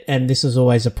like it. And this is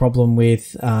always a problem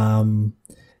with, overpowered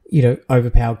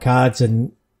cards.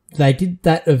 And they did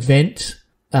that event.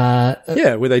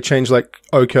 Where they changed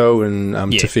Oko and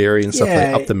Teferi and stuff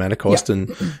up the mana cost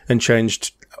and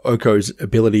changed Oko's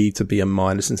ability to be a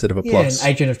minus instead of a plus. And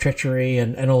Agent of Treachery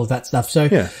and all of that stuff. So,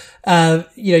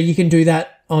 you can do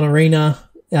that on Arena.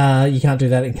 You can't do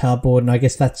that in Cardboard, and I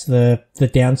guess that's the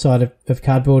downside of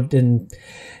Cardboard. And,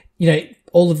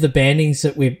 all of the bannings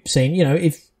that we've seen,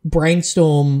 if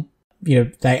Brainstorm,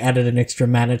 they added an extra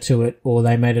mana to it, or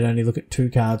they made it only look at 2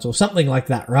 cards or something like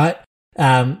that, right?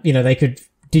 They could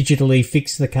digitally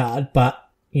fix the card, but,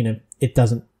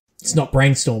 it's not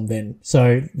Brainstorm then.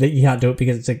 So that you can't do it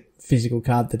because it's a physical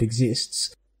card that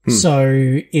exists.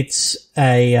 So it's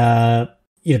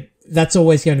that's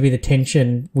always going to be the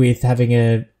tension with having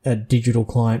a digital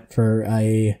client for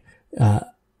a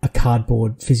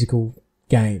cardboard physical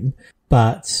game.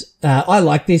 But, I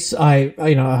like this. I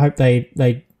hope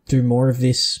they do more of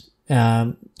this,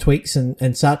 tweaks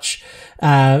and such.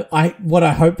 What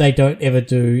I hope they don't ever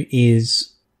do is,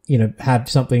 have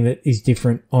something that is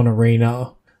different on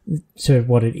Arena to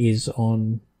what it is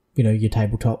on, your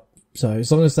tabletop. So as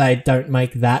long as they don't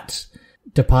make that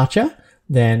departure,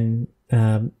 then,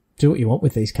 do what you want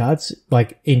with these cards.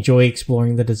 Enjoy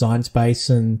exploring the design space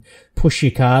and push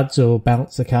your cards or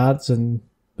balance the cards. And,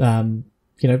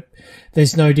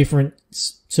 there's no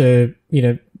difference to,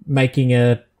 making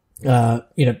a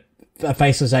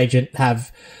Faceless Agent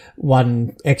have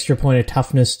 1 extra point of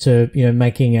toughness to,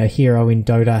 making a hero in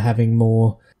Dota having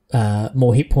more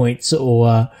hit points,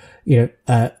 or,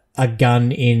 a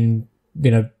gun in,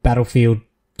 Battlefield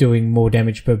doing more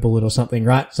damage per bullet or something,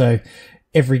 right? So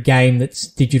every game that's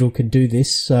digital can do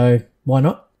this. So why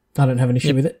not? I don't have an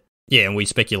issue with it. Yeah, and we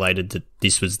speculated that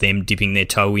this was them dipping their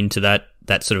toe into that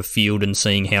sort of field and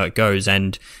seeing how it goes.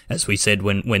 And as we said,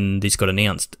 when this got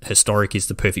announced, Historic is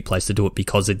the perfect place to do it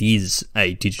because it is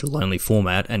a digital-only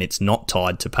format and it's not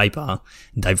tied to paper.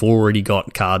 They've already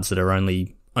got cards that are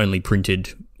only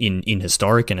printed in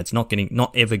Historic, and it's not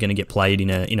ever going to get played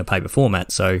in a paper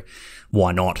format. So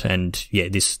why not? And yeah,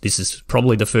 this is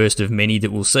probably the first of many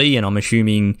that we'll see. And I'm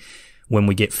assuming when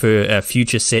we get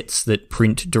future sets that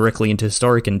print directly into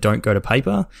Historic and don't go to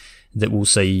paper, that we'll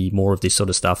see more of this sort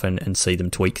of stuff and see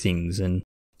them tweak things. And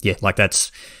yeah, like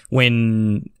that's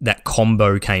when that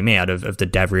combo came out of the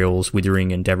Davriel's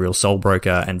Withering and Davriel's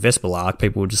Soulbroker and Vespalark.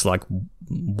 People were just like,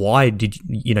 why did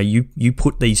you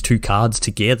put these 2 cards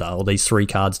together, or these 3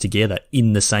 cards together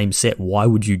in the same set? Why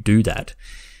would you do that?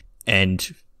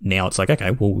 And now it's like,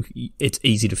 okay, well, it's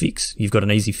easy to fix. You've got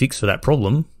an easy fix for that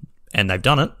problem, and they've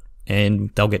done it, and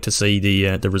they'll get to see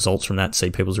the results from that, see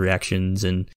people's reactions,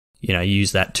 and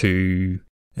use that to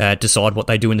decide what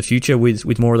they do in the future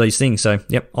with more of these things. So,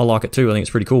 yep, I like it too. I think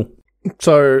it's pretty cool.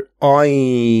 So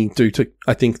I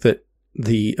think that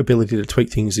the ability to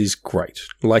tweak things is great.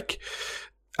 Like,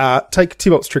 take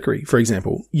Tybalt's Trickery, for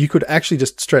example. You could actually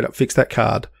just straight up fix that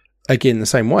card again the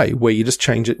same way, where you just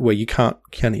change it where you can't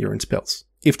counter your own spells.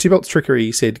 If Tybalt's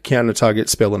Trickery said counter target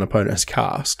spell an opponent has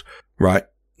cast, right,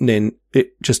 then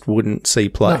it just wouldn't see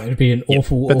play. No, it'd be an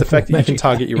awful. But the fact that you can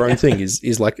target your own thing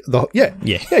is like yeah,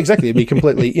 exactly. It'd be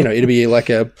completely, it'd be like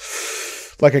a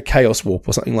Chaos Warp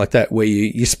or something like that, where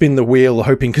you spin the wheel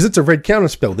hoping, because it's a red counter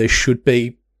spell, there should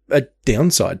be a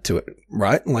downside to it,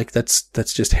 right? Like that's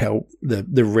just how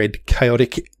the red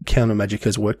chaotic counter magic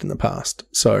has worked in the past.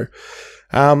 So,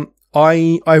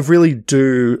 I really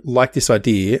do like this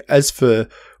idea. As for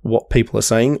what people are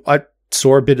saying, I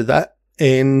saw a bit of that,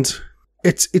 and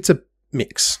it's a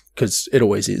mix, because it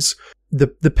always is. The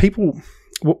people,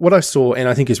 what I saw, and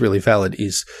I think is really valid,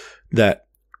 is that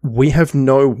we have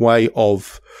no way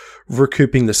of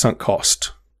recouping the sunk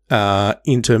cost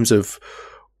in terms of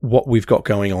what we've got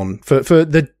going on for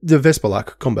the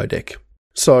Vespalark combo deck.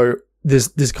 So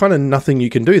there's kind of nothing you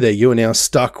can do there. You are now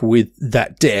stuck with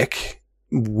that deck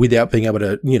without being able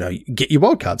to, get your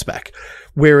wildcards back.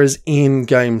 Whereas in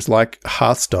games like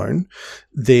Hearthstone,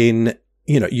 then,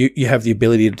 you have the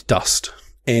ability to dust.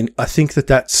 And I think that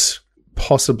that's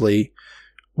possibly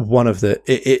one of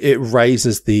it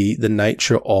raises the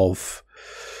nature of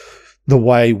the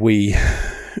way we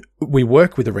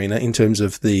work with Arena in terms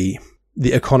of the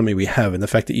economy we have, and the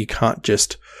fact that you can't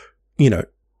just,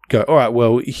 go, all right,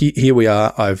 well, here we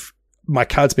are. My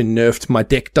card's been nerfed. My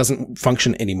deck doesn't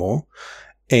function anymore.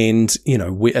 And,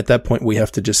 at that point we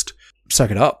have to just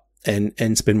suck it up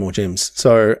and spend more gems.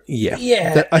 So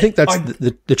yeah, I think that's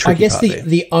the tricky part. I guess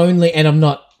the only, and I'm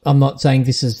not saying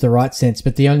this is the right sense,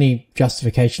 but the only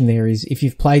justification there is if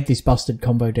you've played this busted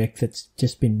combo deck that's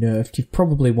just been nerfed, you've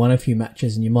probably won a few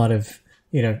matches and you might have,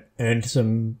 earned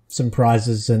some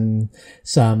prizes and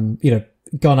some,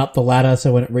 gone up the ladder.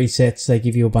 So when it resets, they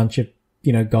give you a bunch of,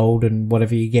 gold and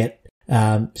whatever you get.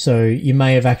 So you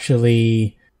may have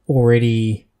actually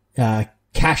already,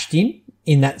 cashed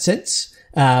in that sense.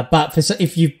 But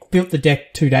if you built the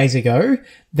deck 2 days ago,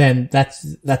 then that's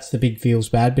the big feels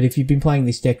bad. But if you've been playing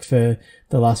this deck for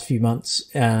the last few months,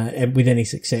 and with any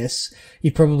success,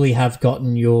 you probably have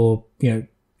gotten your,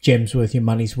 gems worth, your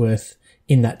money's worth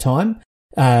in that time.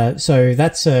 So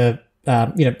that's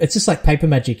it's just like paper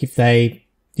magic. If they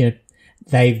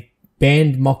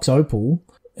banned Mox Opal,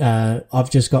 I've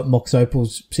just got Mox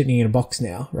Opals sitting in a box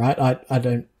now, right?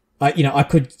 I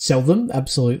could sell them,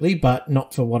 absolutely, but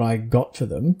not for what I got for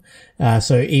them.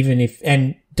 So even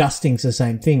and dusting's the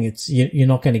same thing. You're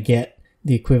not going to get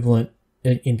the equivalent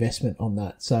investment on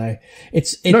that. So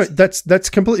it's no, that's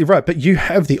completely right. But you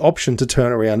have the option to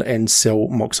turn around and sell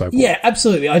Mox Opal. Yeah,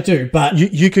 absolutely, I do. But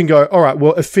you can go, all right,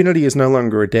 well, Affinity is no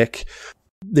longer a deck.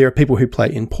 There are people who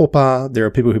play in Pauper. There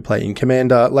are people who play in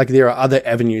Commander. Like, there are other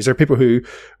avenues. There are people who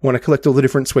want to collect all the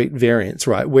different sweet variants,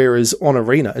 right? Whereas on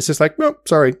Arena, it's just like, no,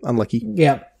 sorry, unlucky.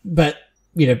 Yeah, but,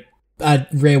 a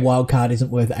rare wild card isn't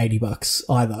worth $80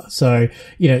 either. So,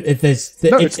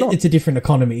 it's a different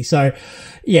economy. So,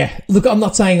 yeah, look, I'm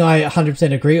not saying I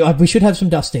 100% agree. We should have some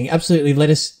dusting. Absolutely.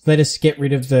 Let us get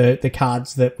rid of the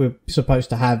cards that we're supposed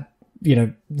to have,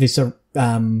 this,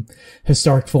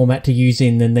 historic format to use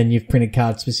in, and then you've printed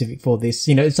cards specific for this.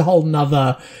 It's a whole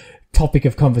nother topic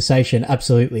of conversation,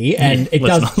 absolutely. And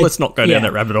let's not go down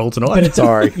that rabbit hole tonight. But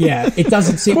sorry. Yeah, it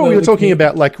doesn't seem well, we were talking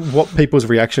about like what people's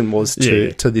reaction was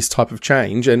to this type of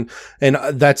change, and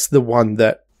that's the one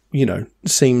that,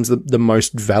 seems the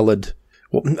most valid.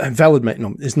 Well, valid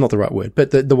is not the right word,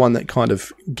 but the one that kind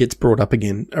of gets brought up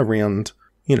again around,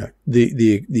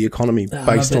 the economy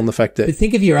based on the fact that... But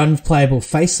think of your unplayable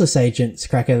faceless agents,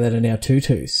 Cracker, that are now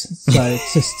tutus. So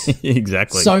it's just...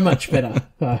 exactly. So much better.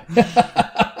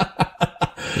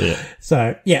 Yeah.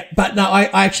 So, yeah. But no,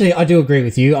 I do agree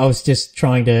with you. I was just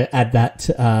trying to add that,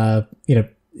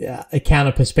 a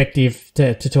counter perspective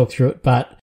to talk through it,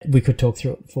 but we could talk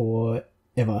through it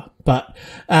forever. But,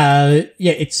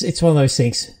 it's one of those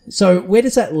things. So where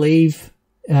does that leave,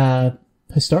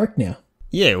 Historic now?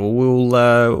 Yeah,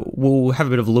 well, we'll have a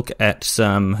bit of a look at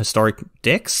some historic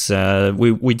decks.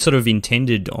 We'd sort of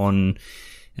intended on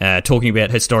Talking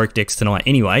about historic decks tonight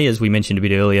anyway, as we mentioned a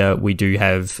bit earlier, we do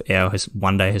have our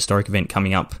one-day historic event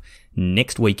coming up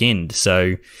next weekend.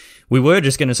 So we were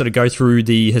just going to sort of go through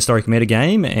the historic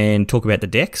metagame and talk about the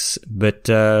decks, but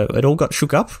it all got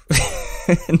shook up.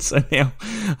 And so now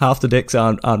half the decks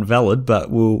aren't valid, but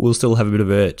we'll still have a bit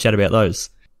of a chat about those.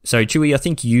 So, Chewy, I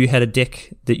think you had a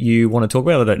deck that you want to talk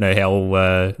about. I don't know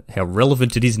how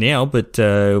relevant it is now, but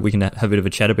we can have a bit of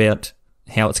a chat about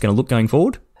how it's going to look going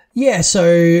forward. Yeah,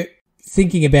 so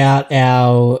thinking about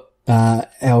our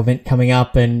event coming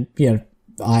up, and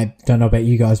I don't know about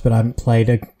you guys, but I haven't played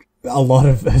a lot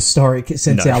of historic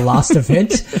since our last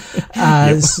event.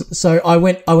 So I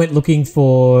went looking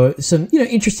for some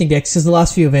interesting decks, because the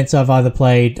last few events I've either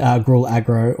played Gruul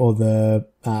Aggro or the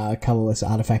colorless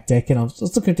artifact deck, and I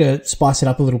was looking to spice it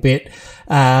up a little bit.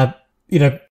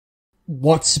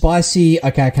 What's spicy?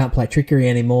 Okay, I can't play Trickery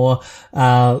anymore.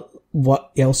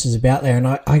 What else is about there? And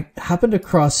I happened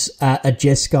across a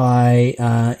Jeskai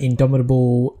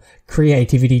Indomitable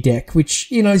Creativity deck, which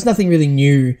is nothing really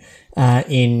new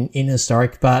in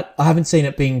historic, but I haven't seen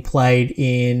it being played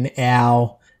in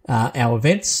our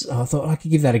events. I thought I could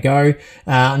give that a go.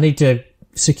 I need to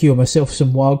secure myself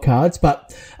some wild cards,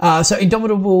 but so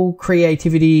Indomitable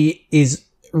Creativity is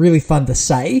really fun to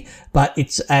say, but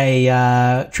it's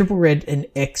a triple red and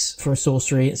X for a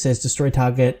sorcery. It says destroy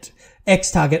target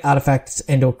X target artifacts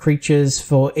and or creatures.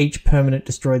 For each permanent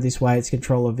destroyed this way, its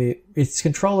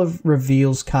controller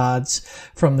reveals cards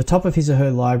from the top of his or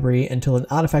her library until an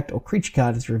artifact or creature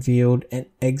card is revealed and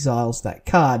exiles that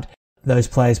card. Those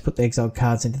players put the exiled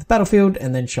cards into the battlefield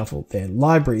and then shuffle their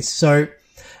libraries. So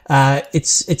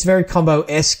it's very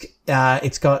combo-esque.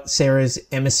 It's got Sarah's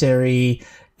Emissary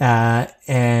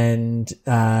and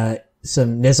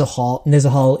some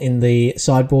Nezahal in the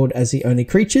sideboard as the only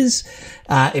creatures.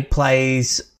 It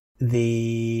plays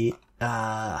the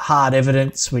Hard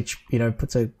Evidence, which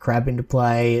puts a crab into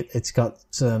play. It's got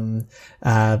some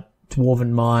Dwarven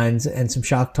Mines and some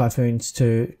Shark Typhoons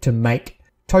to make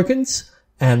tokens,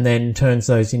 and then turns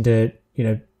those into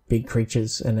big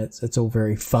creatures, and it's all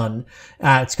very fun.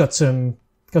 It's got some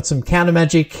counter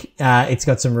magic. It's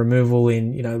got some removal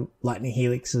in Lightning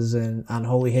Helixes and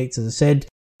Unholy Heats, as I said.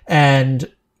 And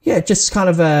yeah, just kind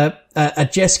of a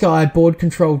Jeskai board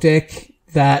control deck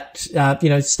that,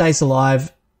 stays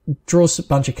alive, draws a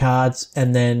bunch of cards,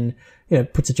 and then,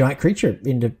 puts a giant creature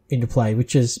into play,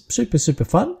 which is super, super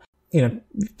fun.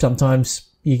 Sometimes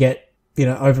you get,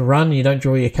 overrun, you don't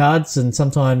draw your cards, and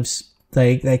sometimes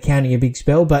they counter your big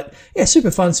spell, but yeah,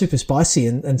 super fun, super spicy,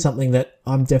 and something that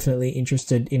I'm definitely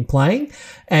interested in playing.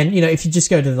 And, if you just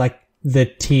go to the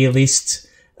tier list,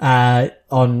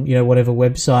 on, whatever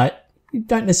website, you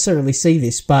don't necessarily see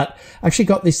this, but I actually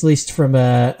got this list from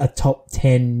a top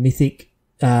 10 Mythic,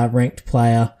 ranked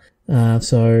player.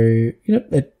 So,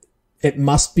 it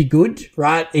must be good,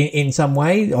 right? In some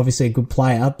way, obviously a good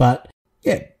player, but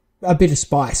yeah, a bit of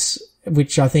spice,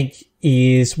 which I think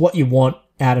is what you want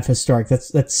out of historic.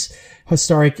 That's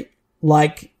historic.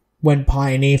 Like when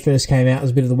Pioneer first came out, it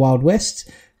was a bit of the Wild West.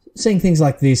 Seeing things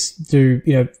like this do,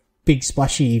 big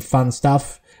splashy fun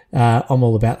stuff. I'm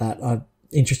all about that. I'm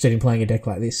interested in playing a deck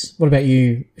like this. What about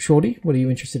you, Shorty? What are you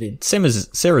interested in?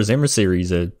 Sarah's Emissary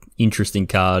is an interesting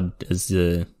card as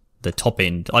the top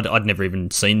end. I'd never even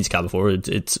seen this card before.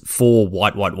 It's 4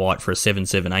 white for a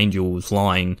 7/7 angel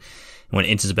flying. When it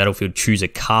enters the battlefield, choose a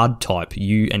card type.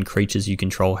 You and creatures you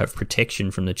control have protection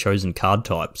from the chosen card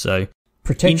type. So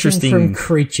protection from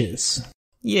creatures.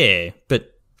 Yeah,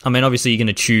 but I mean, obviously you're going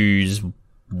to choose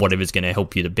whatever's going to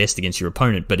help you the best against your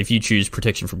opponent. But if you choose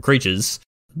protection from creatures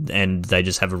and they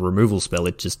just have a removal spell,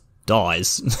 it just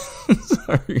dies.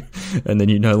 And then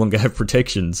you no longer have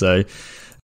protection. So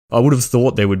I would have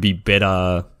thought there would be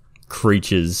better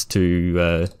creatures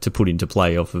to put into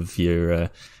play off of your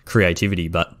creativity,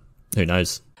 but who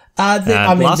knows? Last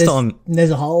time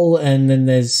there's a hole, and then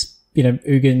there's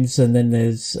Ugins, and then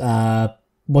there's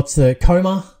what's the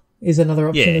Coma is another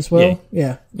option as well.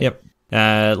 Yeah. Yep.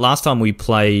 Last time we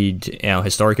played our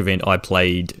historic event, I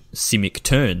played Simic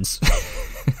Turns,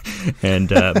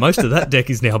 and most of that deck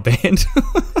is now banned.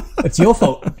 It's your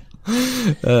fault.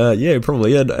 Yeah,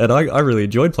 probably. And I really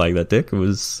enjoyed playing that deck. It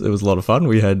was a lot of fun.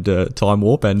 We had Time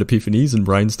Warp and Epiphanies and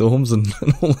Brainstorms and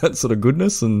all that sort of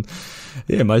goodness. And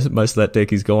yeah, most of that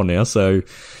deck is gone now. So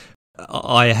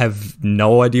I have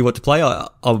no idea what to play.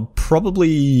 I'll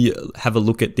probably have a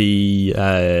look at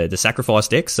the sacrifice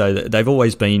decks. So they've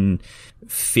always been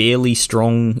fairly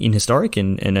strong in historic,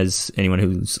 and as anyone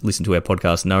who's listened to our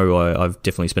podcast know, I've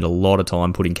definitely spent a lot of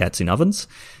time putting cats in ovens.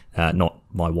 Not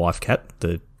my wife cat,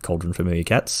 the Cauldron Familiar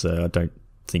cats. I don't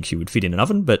think she would fit in an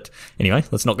oven. But anyway,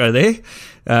 let's not go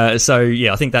there. So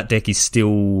yeah, I think that deck is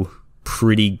still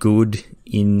pretty good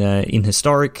in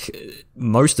Historic.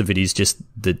 Most of it is just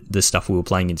the stuff we were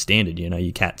playing in Standard. You know,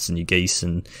 your cats and your geese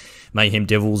and Mayhem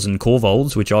Devils and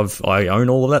Corvolds, which I own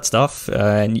all of that stuff,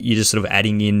 and you're just sort of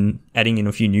adding in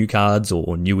a few new cards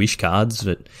or newish cards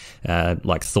that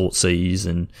like Thoughtseize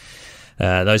and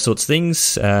those sorts of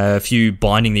things. A few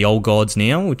Binding the Old Gods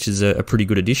now, which is a pretty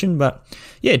good addition. But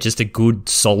yeah, just a good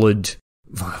solid.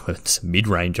 It's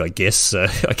mid-range, I guess.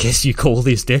 I guess you call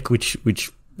this deck, which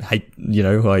I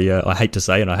hate to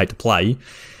say and I hate to play,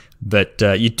 but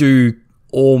you do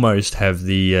almost have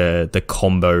the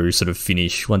combo sort of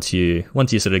finish once you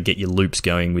sort of get your loops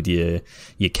going with your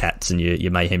cats and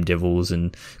your Mayhem Devils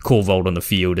and Corvold on the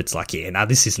field. It's like,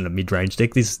 this isn't a mid-range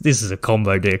deck. This is a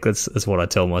combo deck. That's what I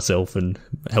tell myself, and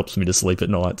it helps me to sleep at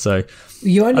night. So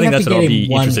you only have to get him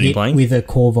one hit playing with a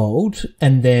Corvold,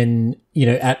 and then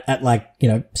at like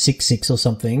 6/6 or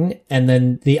something, and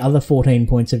then the other 14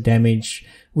 points of damage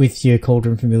with your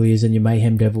Cauldron Familiars and your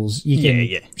Mayhem Devils,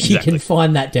 you can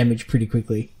find that damage pretty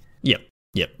quickly.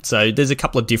 Yep. So there's a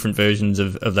couple of different versions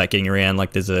of that getting around.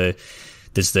 Like there's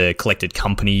the Collected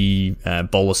Company,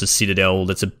 Bolus's Citadel.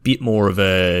 That's a bit more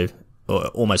of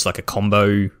almost like a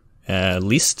combo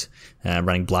list,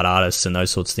 running Blood Artists and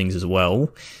those sorts of things as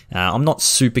well. I'm not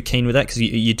super keen with that because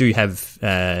you do have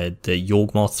the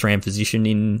Yawgmoth Thram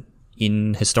Physician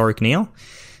in Historic now.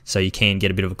 So you can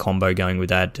get a bit of a combo going with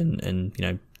that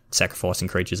and sacrificing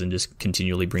creatures and just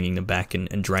continually bringing them back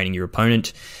and draining your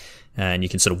opponent. And you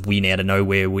can sort of win out of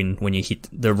nowhere when you hit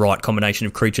the right combination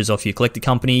of creatures off your Collected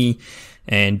Company.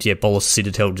 And yeah, Bolas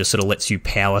Citadel just sort of lets you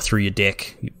power through your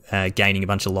deck, gaining a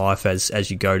bunch of life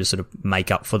as you go to sort of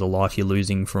make up for the life you're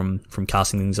losing from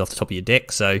casting things off the top of your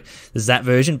deck. So there's that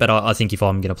version, but I think if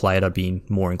I'm going to play it, I'd be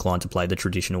more inclined to play the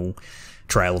traditional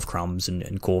Trail of Crumbs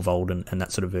and Corvold and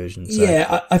that sort of version. So.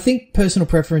 Yeah, I think personal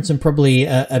preference and probably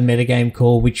a metagame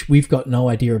call, which we've got no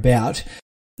idea about.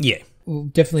 Yeah. Will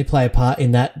definitely play a part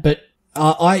in that. But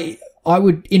I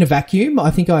would, in a vacuum, I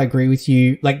think I agree with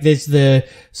you. Like, there's the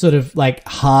sort of like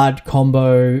hard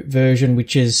combo version,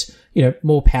 which is,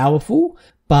 more powerful,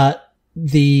 but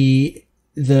the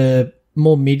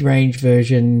more mid-range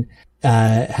version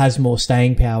has more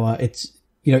staying power. It's,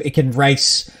 it can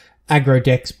race aggro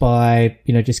decks by,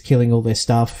 just killing all their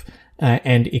stuff,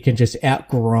 and it can just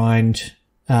outgrind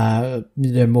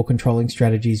the more controlling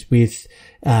strategies with,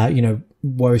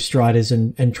 Woe Striders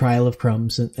and Trail of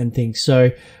Crumbs and things.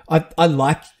 So I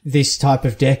like this type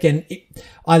of deck, and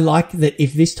I like that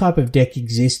if this type of deck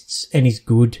exists and is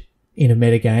good in a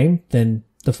metagame, then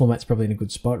the format's probably in a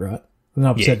good spot, right? And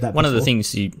I've said that one before. of the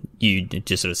things you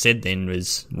just sort of said then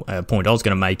was a point I was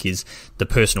going to make is the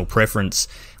personal preference.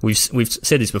 We've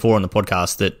said this before on the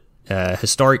podcast that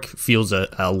Historic feels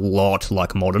a lot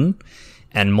like Modern,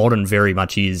 and Modern very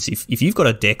much is. If you've got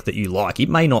a deck that you like, it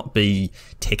may not be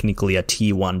technically a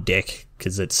tier 1 deck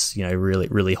because it's really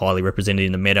really highly represented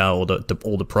in the meta, or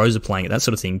all the pros are playing it, that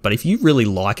sort of thing. But if you really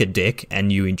like a deck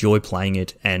and you enjoy playing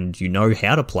it and you know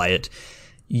how to play it,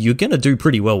 you're going to do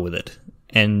pretty well with it.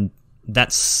 And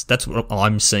that's what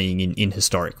I'm seeing in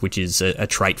Historic, which is a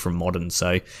trait from Modern.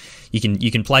 So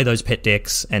you can play those pet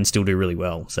decks and still do really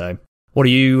well. So what are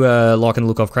you liking the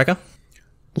look of, Cracker?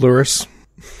 Lurrus.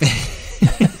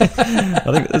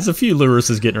 I think there's a few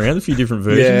Lurruses getting around, a few different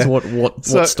versions. Yeah. What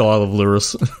style of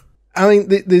Lurrus? I mean,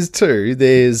 there's two.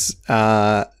 There's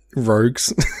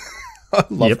Rogues. I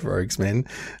love Rogues, man.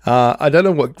 I don't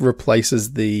know what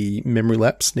replaces the Memory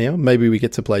Lapse now. Maybe we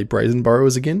get to play Brazen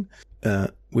Borrowers again,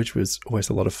 which was always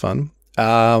a lot of fun.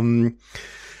 I mean,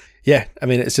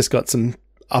 it's just got some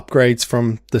upgrades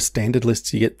from the standard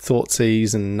lists. You get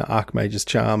Thoughtseize and Archmage's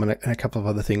Charm and a couple of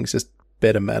other things, just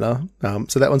better mana.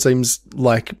 So that one seems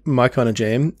like my kind of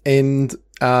jam. And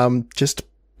just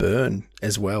Burn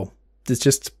as well. There's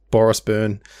just Boros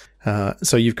Burn.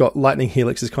 So you've got Lightning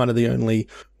Helix is kind of the only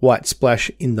white splash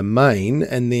in the main,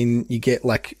 and then you get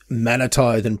like Mana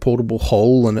Tithe and Portable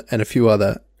Hole and a few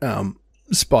other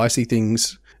spicy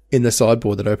things in the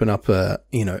sideboard that open up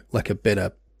like a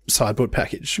better sideboard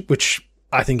package, which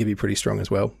I think would be pretty strong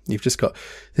as well. You've just got,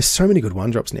 there's so many good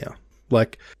 1-drops now,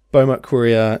 like Beaumont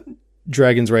Courier,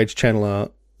 Dragon's Rage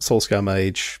Channeler, Soulscar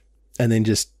Mage, and then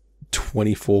just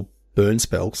 24 burn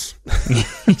spells.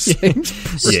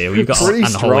 We've got pretty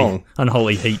strong.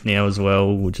 Unholy Heat now as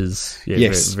well, which is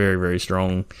very, very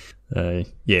strong. I'm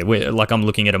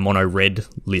looking at a mono red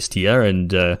list here,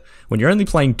 and when you're only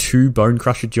playing 2 Bone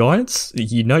Crusher Giants,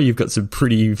 you've got some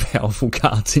pretty powerful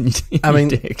cards in your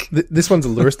deck. This one's a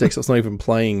Lurrus deck, so it's not even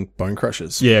playing Bone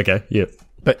Crushers. Yeah, okay, yeah.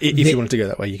 But if you wanted to go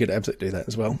that way, you could absolutely do that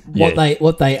as well.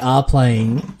 What they are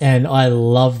playing, and I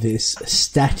love this,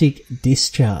 Static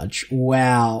Discharge.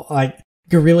 Wow. Like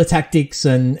guerrilla tactics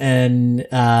and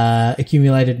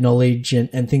accumulated knowledge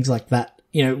and things like that.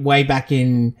 You know, way back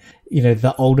in, you know,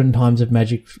 the olden times of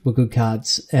Magic were good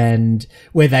cards, and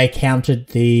where they counted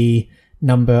the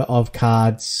number of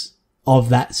cards of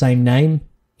that same name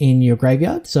in your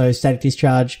graveyard. So Static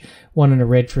Discharge, 1 and a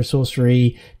red for a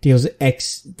sorcery, deals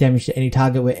X damage to any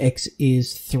target where X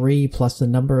is 3 plus the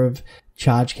number of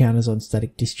charge counters on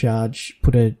Static Discharge.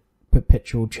 Put a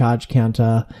perpetual charge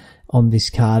counter on this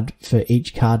card for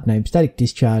each card named Static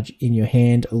Discharge in your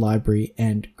hand, library,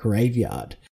 and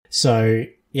graveyard. So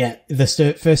yeah, the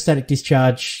first Static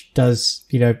Discharge does,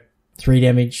 you know, 3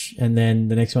 damage, and then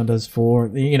the next one does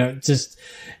 4. You know, it's just,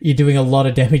 you're doing a lot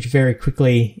of damage very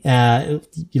quickly.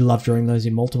 You love drawing those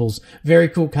in multiples. Very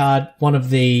cool card. One of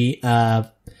the,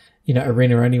 you know,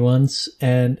 arena only ones,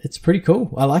 and it's pretty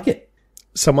cool. I like it.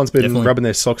 Someone's been rubbing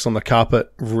their socks on the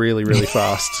carpet really, really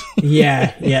fast.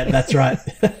 Yeah, that's right.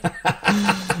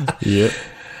 Yeah.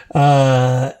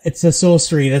 It's a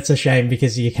sorcery. That's a shame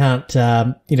because you can't,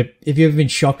 you know, have you ever been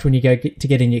shocked when you go to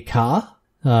get in your car?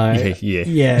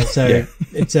 Yeah. So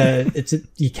it's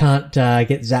you can't,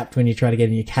 get zapped when you try to get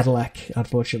in your Cadillac,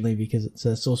 unfortunately, because it's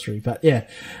a sorcery. But yeah,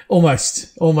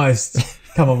 almost. Come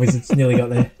on, Wizards, nearly got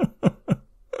there.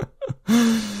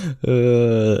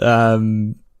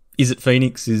 Is it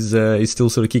Phoenix is still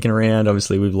sort of kicking around?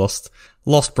 Obviously, we've lost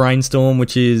Brainstorm,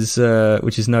 which is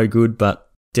no good,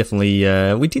 but definitely,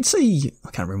 we did see,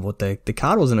 I can't remember what the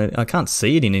card was, and I can't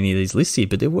see it in any of these lists here,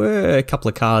 but there were a couple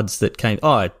of cards that came,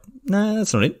 no,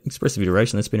 that's not it. Expressive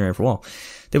Iteration, that's been around for a while.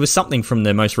 There was something from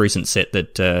the most recent set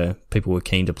that people were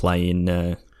keen to play in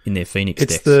their Phoenix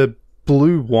decks. It's the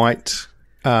blue-white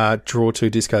draw 2,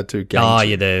 discard 2 game. Oh,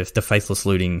 yeah, the Faithless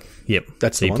Looting. Yep.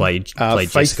 That's so the one. Played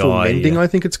Faithful Jeskai, Mending, I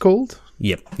think it's called.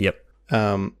 Yep. Yeah.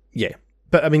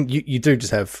 But, I mean, you do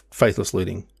just have Faithless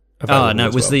Looting available. Oh, no,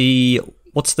 it was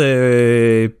what's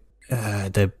the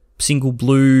single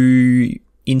blue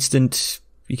instant...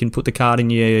 You can put the card in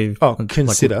your...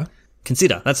 Consider.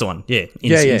 Consider, that's the one. Yeah,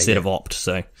 instead of Opt.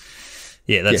 So,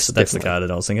 yeah, that's the card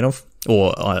that I was thinking of.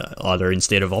 Or either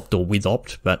instead of Opt or with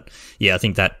Opt. But, yeah, I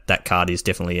think that card is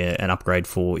definitely an upgrade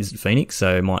for Is It Phoenix.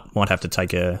 So, might have to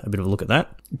take a bit of a look at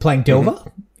that. Playing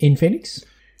Delver in Phoenix?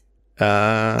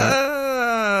 Probably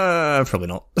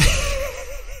not.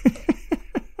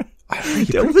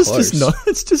 Delver's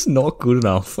just not good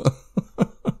enough.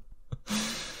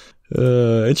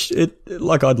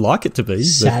 I'd like it to be.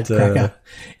 Sad cracker.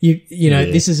 You know,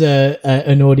 this is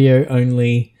an audio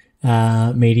only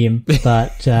medium,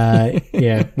 but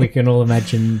yeah, we can all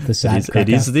imagine the sad cracker. It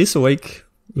is this week.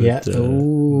 Yeah.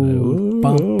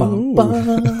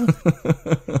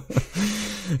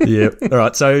 Yeah. All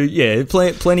right. So yeah,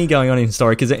 plenty going on in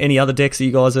Historic. Is there any other decks that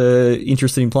you guys are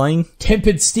interested in playing?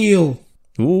 Tempered Steel.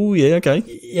 Oh yeah. Okay.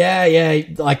 Yeah.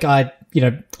 Like I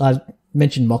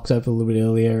mentioned Mox over a little bit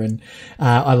earlier, and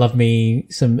I love me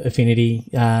some Affinity.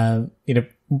 You know,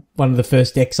 one of the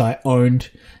first decks I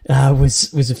owned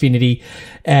was Affinity,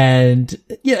 and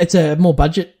yeah, it's a more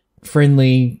budget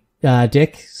friendly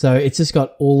deck. So it's just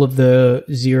got all of the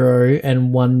 0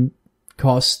 and 1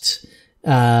 cost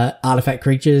artifact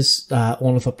creatures: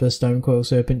 Ornithopter, Stonecoil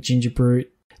Serpent, Gingerbrute,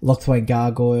 Lockthwain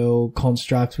Gargoyle,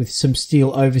 Construct with some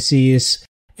Steel Overseers,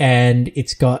 and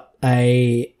it's got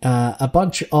a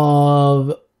bunch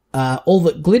of all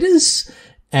that glitters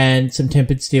and some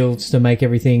tempered steels to make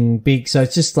everything big. So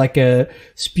it's just like a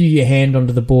spew your hand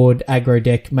onto the board aggro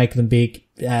deck, make them big,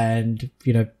 and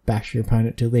you know, bash your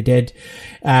opponent till they're dead.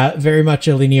 Very much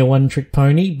a linear one trick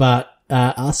pony, but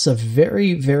asks a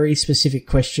very, very specific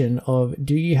question of,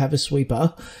 do you have a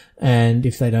sweeper? And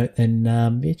if they don't,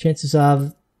 then yeah, chances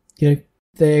are, you know,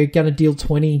 they're going to deal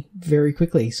 20 very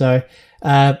quickly. So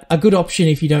a good option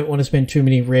if you don't want to spend too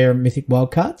many rare and mythic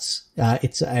wildcards.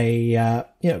 It's a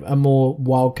more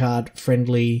wildcard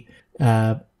friendly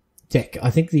deck.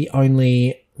 I think the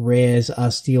only rares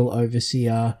are Steel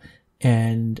Overseer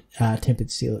and Tempered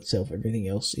Steel itself. Everything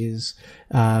else is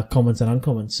commons and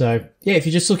uncommons. So yeah, if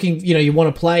you're just looking, you know, you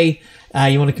want to play,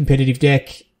 you want a competitive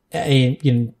deck,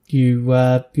 and you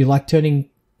like turning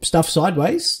stuff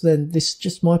sideways, then this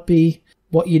just might be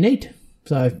what you need.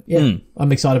 So yeah,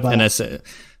 I'm excited by that.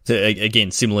 And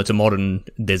again, similar to Modern,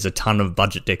 there's a ton of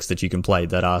budget decks that you can play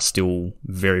that are still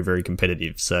very, very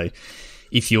competitive. So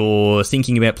if you're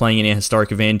thinking about playing in a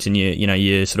Historic event and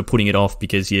you're sort of putting it off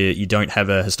because you don't have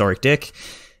a Historic deck,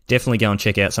 definitely go and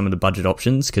check out some of the budget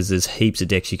options, because there's heaps of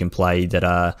decks you can play that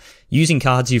are using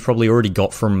cards you've probably already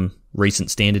got from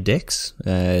recent standard decks.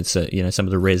 It's some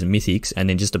of the rares and mythics, and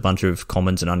then just a bunch of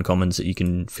commons and uncommons that you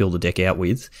can fill the deck out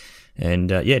with. And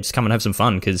just come and have some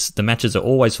fun, because the matches are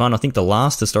always fun. I think the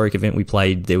last historic event we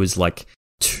played, there was like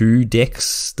 2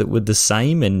 decks that were the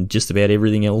same, and just about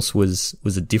everything else was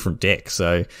a different deck.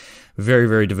 So very,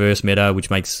 very diverse meta, which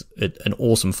makes it an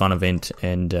awesome fun event,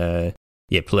 and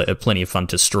plenty of fun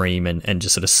to stream and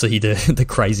just sort of see the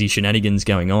crazy shenanigans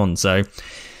going on. So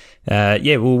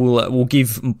we'll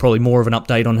give probably more of an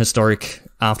update on historic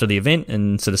after the event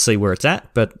and sort of see where it's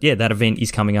at. But yeah, that event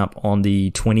is coming up on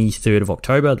the 23rd of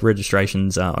October. The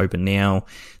registrations are open now.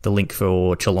 The link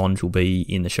for Challenge will be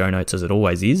in the show notes, as it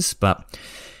always is. But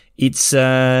it's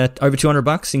over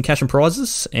 $200 in cash and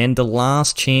prizes, and the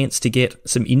last chance to get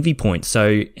some Envy points.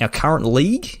 So our current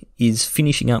league is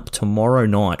finishing up tomorrow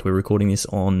night. We're recording this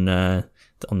on the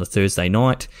Thursday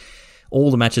night. All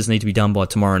the matches need to be done by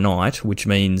tomorrow night, which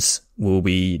means we'll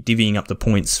be divvying up the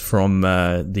points from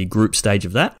the group stage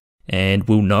of that, and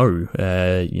we'll know,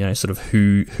 sort of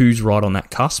who's right on that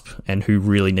cusp and who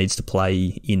really needs to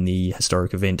play in the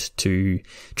historic event to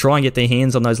try and get their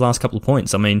hands on those last couple of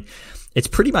points. I mean, it's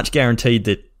pretty much guaranteed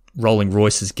that Rolling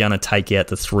Royce is going to take out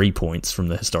the 3 points from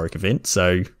the historic event,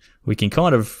 so we can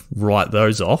kind of write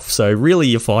those off. So really,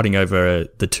 you're fighting over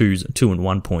the 2 and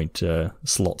 1 point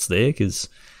slots there, because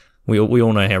we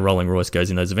all know how Rolling Royce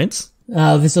goes in those events.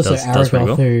 There's also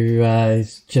Aragoth, who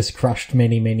has just crushed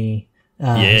many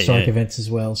historic events as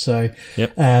well. So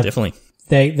definitely.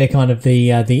 They're kind of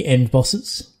the end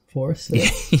bosses for us. So.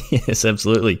 Yes,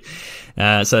 absolutely.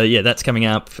 That's coming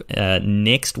up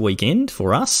next weekend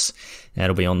for us.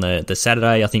 That'll be on the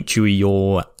Saturday. I think, Chewy,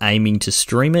 you're aiming to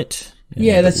stream it.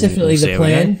 Yeah, that's definitely the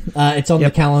plan. It's on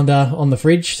the calendar on the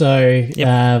fridge, so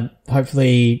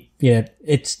hopefully,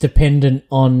 it's dependent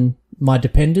on my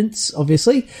dependents,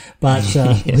 obviously, but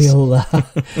we'll.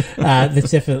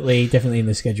 That's definitely in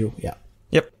the schedule. Yeah.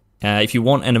 Yep. If you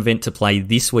want an event to play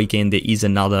this weekend, there is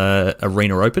another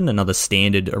Arena Open, another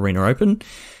standard Arena Open.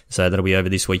 So that'll be over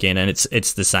this weekend, and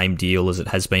it's the same deal as it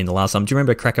has been the last time. Do you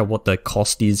remember, Cracker, what the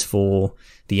cost is for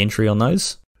the entry on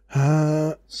those?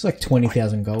 It's like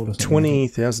 20,000 gold or something.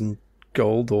 20,000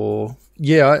 gold, or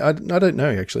I don't know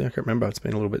actually. I can't remember. It's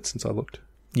been a little bit since I looked.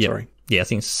 Yep. Sorry. Yeah, I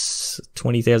think it's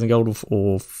 20,000 gold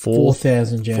or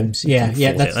 4,000 gems.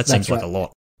 That seems right. like a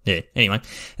lot. Yeah. Anyway,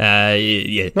 No,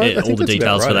 I all think the that's details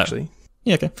about right, for that. actually.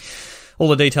 Yeah, okay. All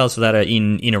the details for that are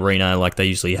in Arena. Like, they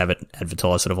usually have it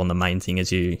advertised sort of on the main thing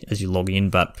as you log in.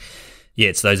 But yeah,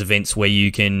 it's those events where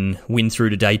you can win through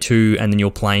to day 2, and then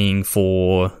you're playing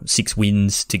for 6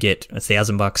 wins to get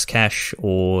 $1,000 cash,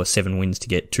 or 7 wins to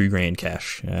get $2,000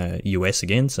 cash, US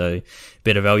again. So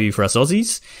better value for us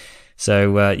Aussies.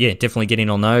 So definitely get in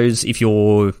on those. If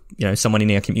you're someone in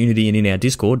our community and in our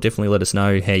Discord, definitely let us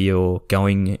know how you're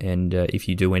going, and if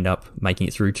you do end up making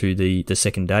it through to the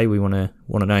second day, we want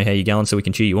to know how you're going so we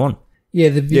can cheer you on.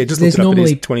 Just look it up. It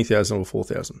is 20,000 or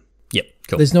 4,000. Yep,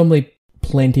 cool. There's normally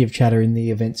plenty of chatter in the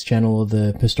events channel or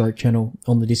the historic channel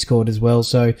on the Discord as well.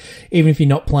 So even if you're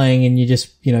not playing and you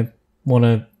just want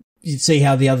to see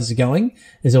how the others are going,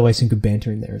 there's always some good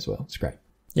banter in there as well. It's great.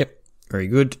 Yep, very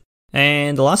good.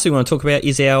 And the last thing we want to talk about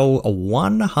is our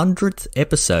 100th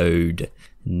episode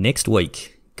next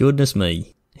week. Goodness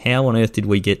me. How on earth did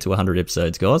we get to 100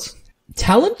 episodes, guys?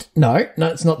 Talent? No,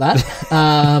 it's not that.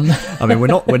 I mean, we're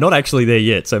not actually there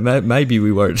yet, so maybe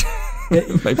we won't.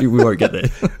 Maybe we won't get there.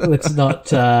 Let's not,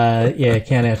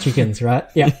 count our chickens, right?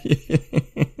 Yeah.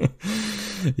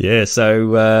 Yeah,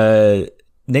 so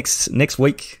next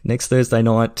week, next Thursday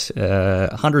night,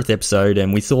 100th episode,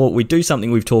 and we thought we'd do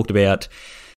something we've talked about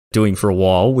doing for a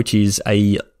while, which is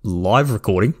a live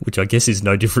recording, which I guess is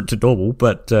no different to normal,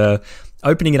 but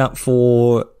opening it up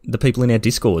for the people in our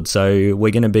Discord. So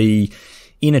we're going to be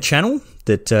in a channel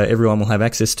that everyone will have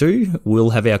access to. We'll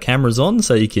have our cameras on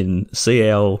so you can see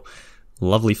our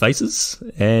lovely faces,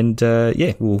 and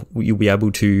you'll be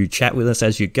able to chat with us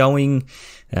as you're going,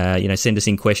 send us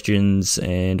in questions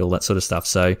and all that sort of stuff.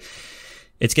 So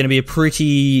it's going to be a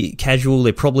pretty casual.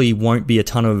 There probably won't be a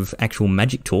ton of actual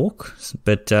Magic talk,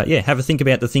 but have a think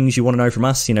about the things you want to know from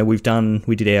us. We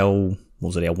did our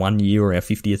 1 year or our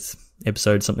 50th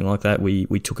episode, something like that. We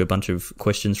took a bunch of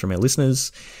questions from our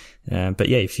listeners. But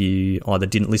if you either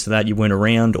didn't listen to that, you weren't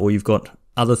around, or you've got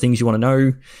other things you want to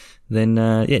know,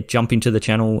 then jump into the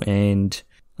channel and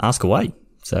ask away.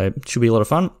 So it should be a lot of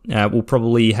fun. We'll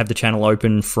probably have the channel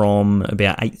open from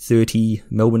about 8:30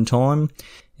 Melbourne time,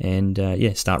 and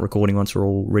start recording once we're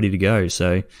all ready to go.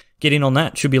 So get in on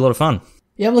that. Should be a lot of fun.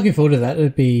 Yeah, I'm looking forward to that.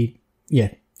 It'd be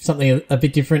something a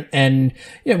bit different, and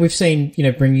we've seen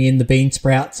bringing in the bean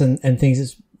sprouts and things.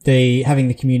 It's having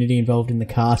the community involved in the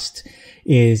cast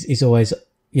is always,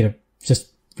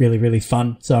 just really, really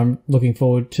fun. So I'm looking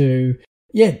forward to,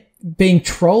 being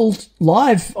trolled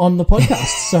live on the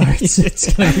podcast. So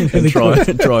it's going to be really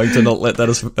good. Trying to not let that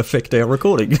affect our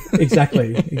recording.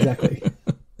 Exactly.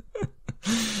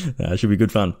 It should be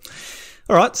good fun.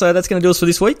 All right, so that's going to do us for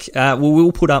this week. We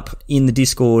will put up in the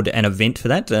Discord an event for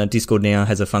that. Discord now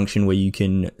has a function where you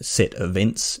can set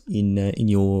events in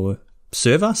your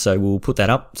server, so we'll put that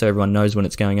up so everyone knows when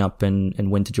it's going up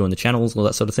and when to join the channels, all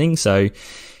that sort of thing. So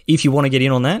if you want to get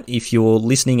in on that, if you're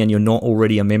listening and you're not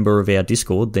already a member of our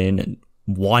Discord, then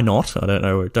why not? I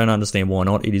don't understand why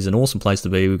not. It is an awesome place to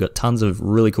be. We've got tons of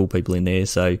really cool people in there,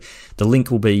 so the link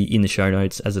will be in the show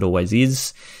notes, as it always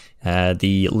is.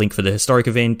 The link for the historic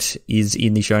event is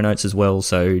in the show notes as well,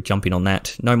 so jump in on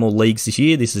that. No more leagues this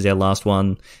year. This is our last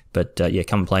one, but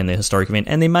come and play in the historic event.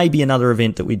 And there may be another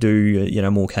event that we do,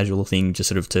 more casual thing, just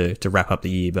sort of to wrap up the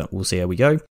year, but we'll see how we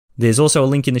go. There's also a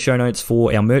link in the show notes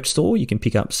for our merch store. You can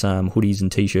pick up some hoodies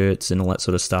and t-shirts and all that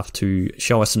sort of stuff to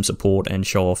show us some support and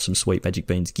show off some sweet Magic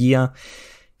Beans gear.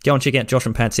 Go and check out Josh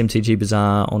and Pat's MTG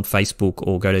Bazaar on Facebook,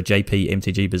 or go to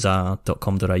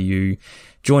jpmtgbazaar.com.au.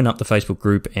 Join up the Facebook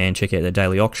group and check out their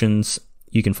daily auctions.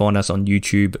 You can find us on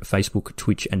YouTube, Facebook,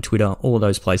 Twitch, and Twitter, all of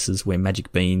those places where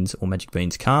Magic Beans or Magic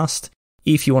Beans cast.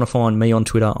 If you want to find me on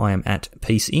Twitter, I am at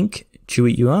Peace Inc.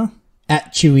 Chewy, you are?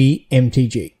 At Chewy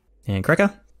MTG. And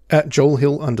Cracker? At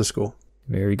JoelHill_.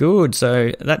 Very good.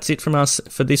 So that's it from us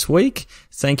for this week.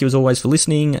 Thank you as always for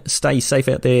listening. Stay safe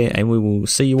out there, and we will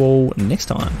see you all next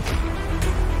time.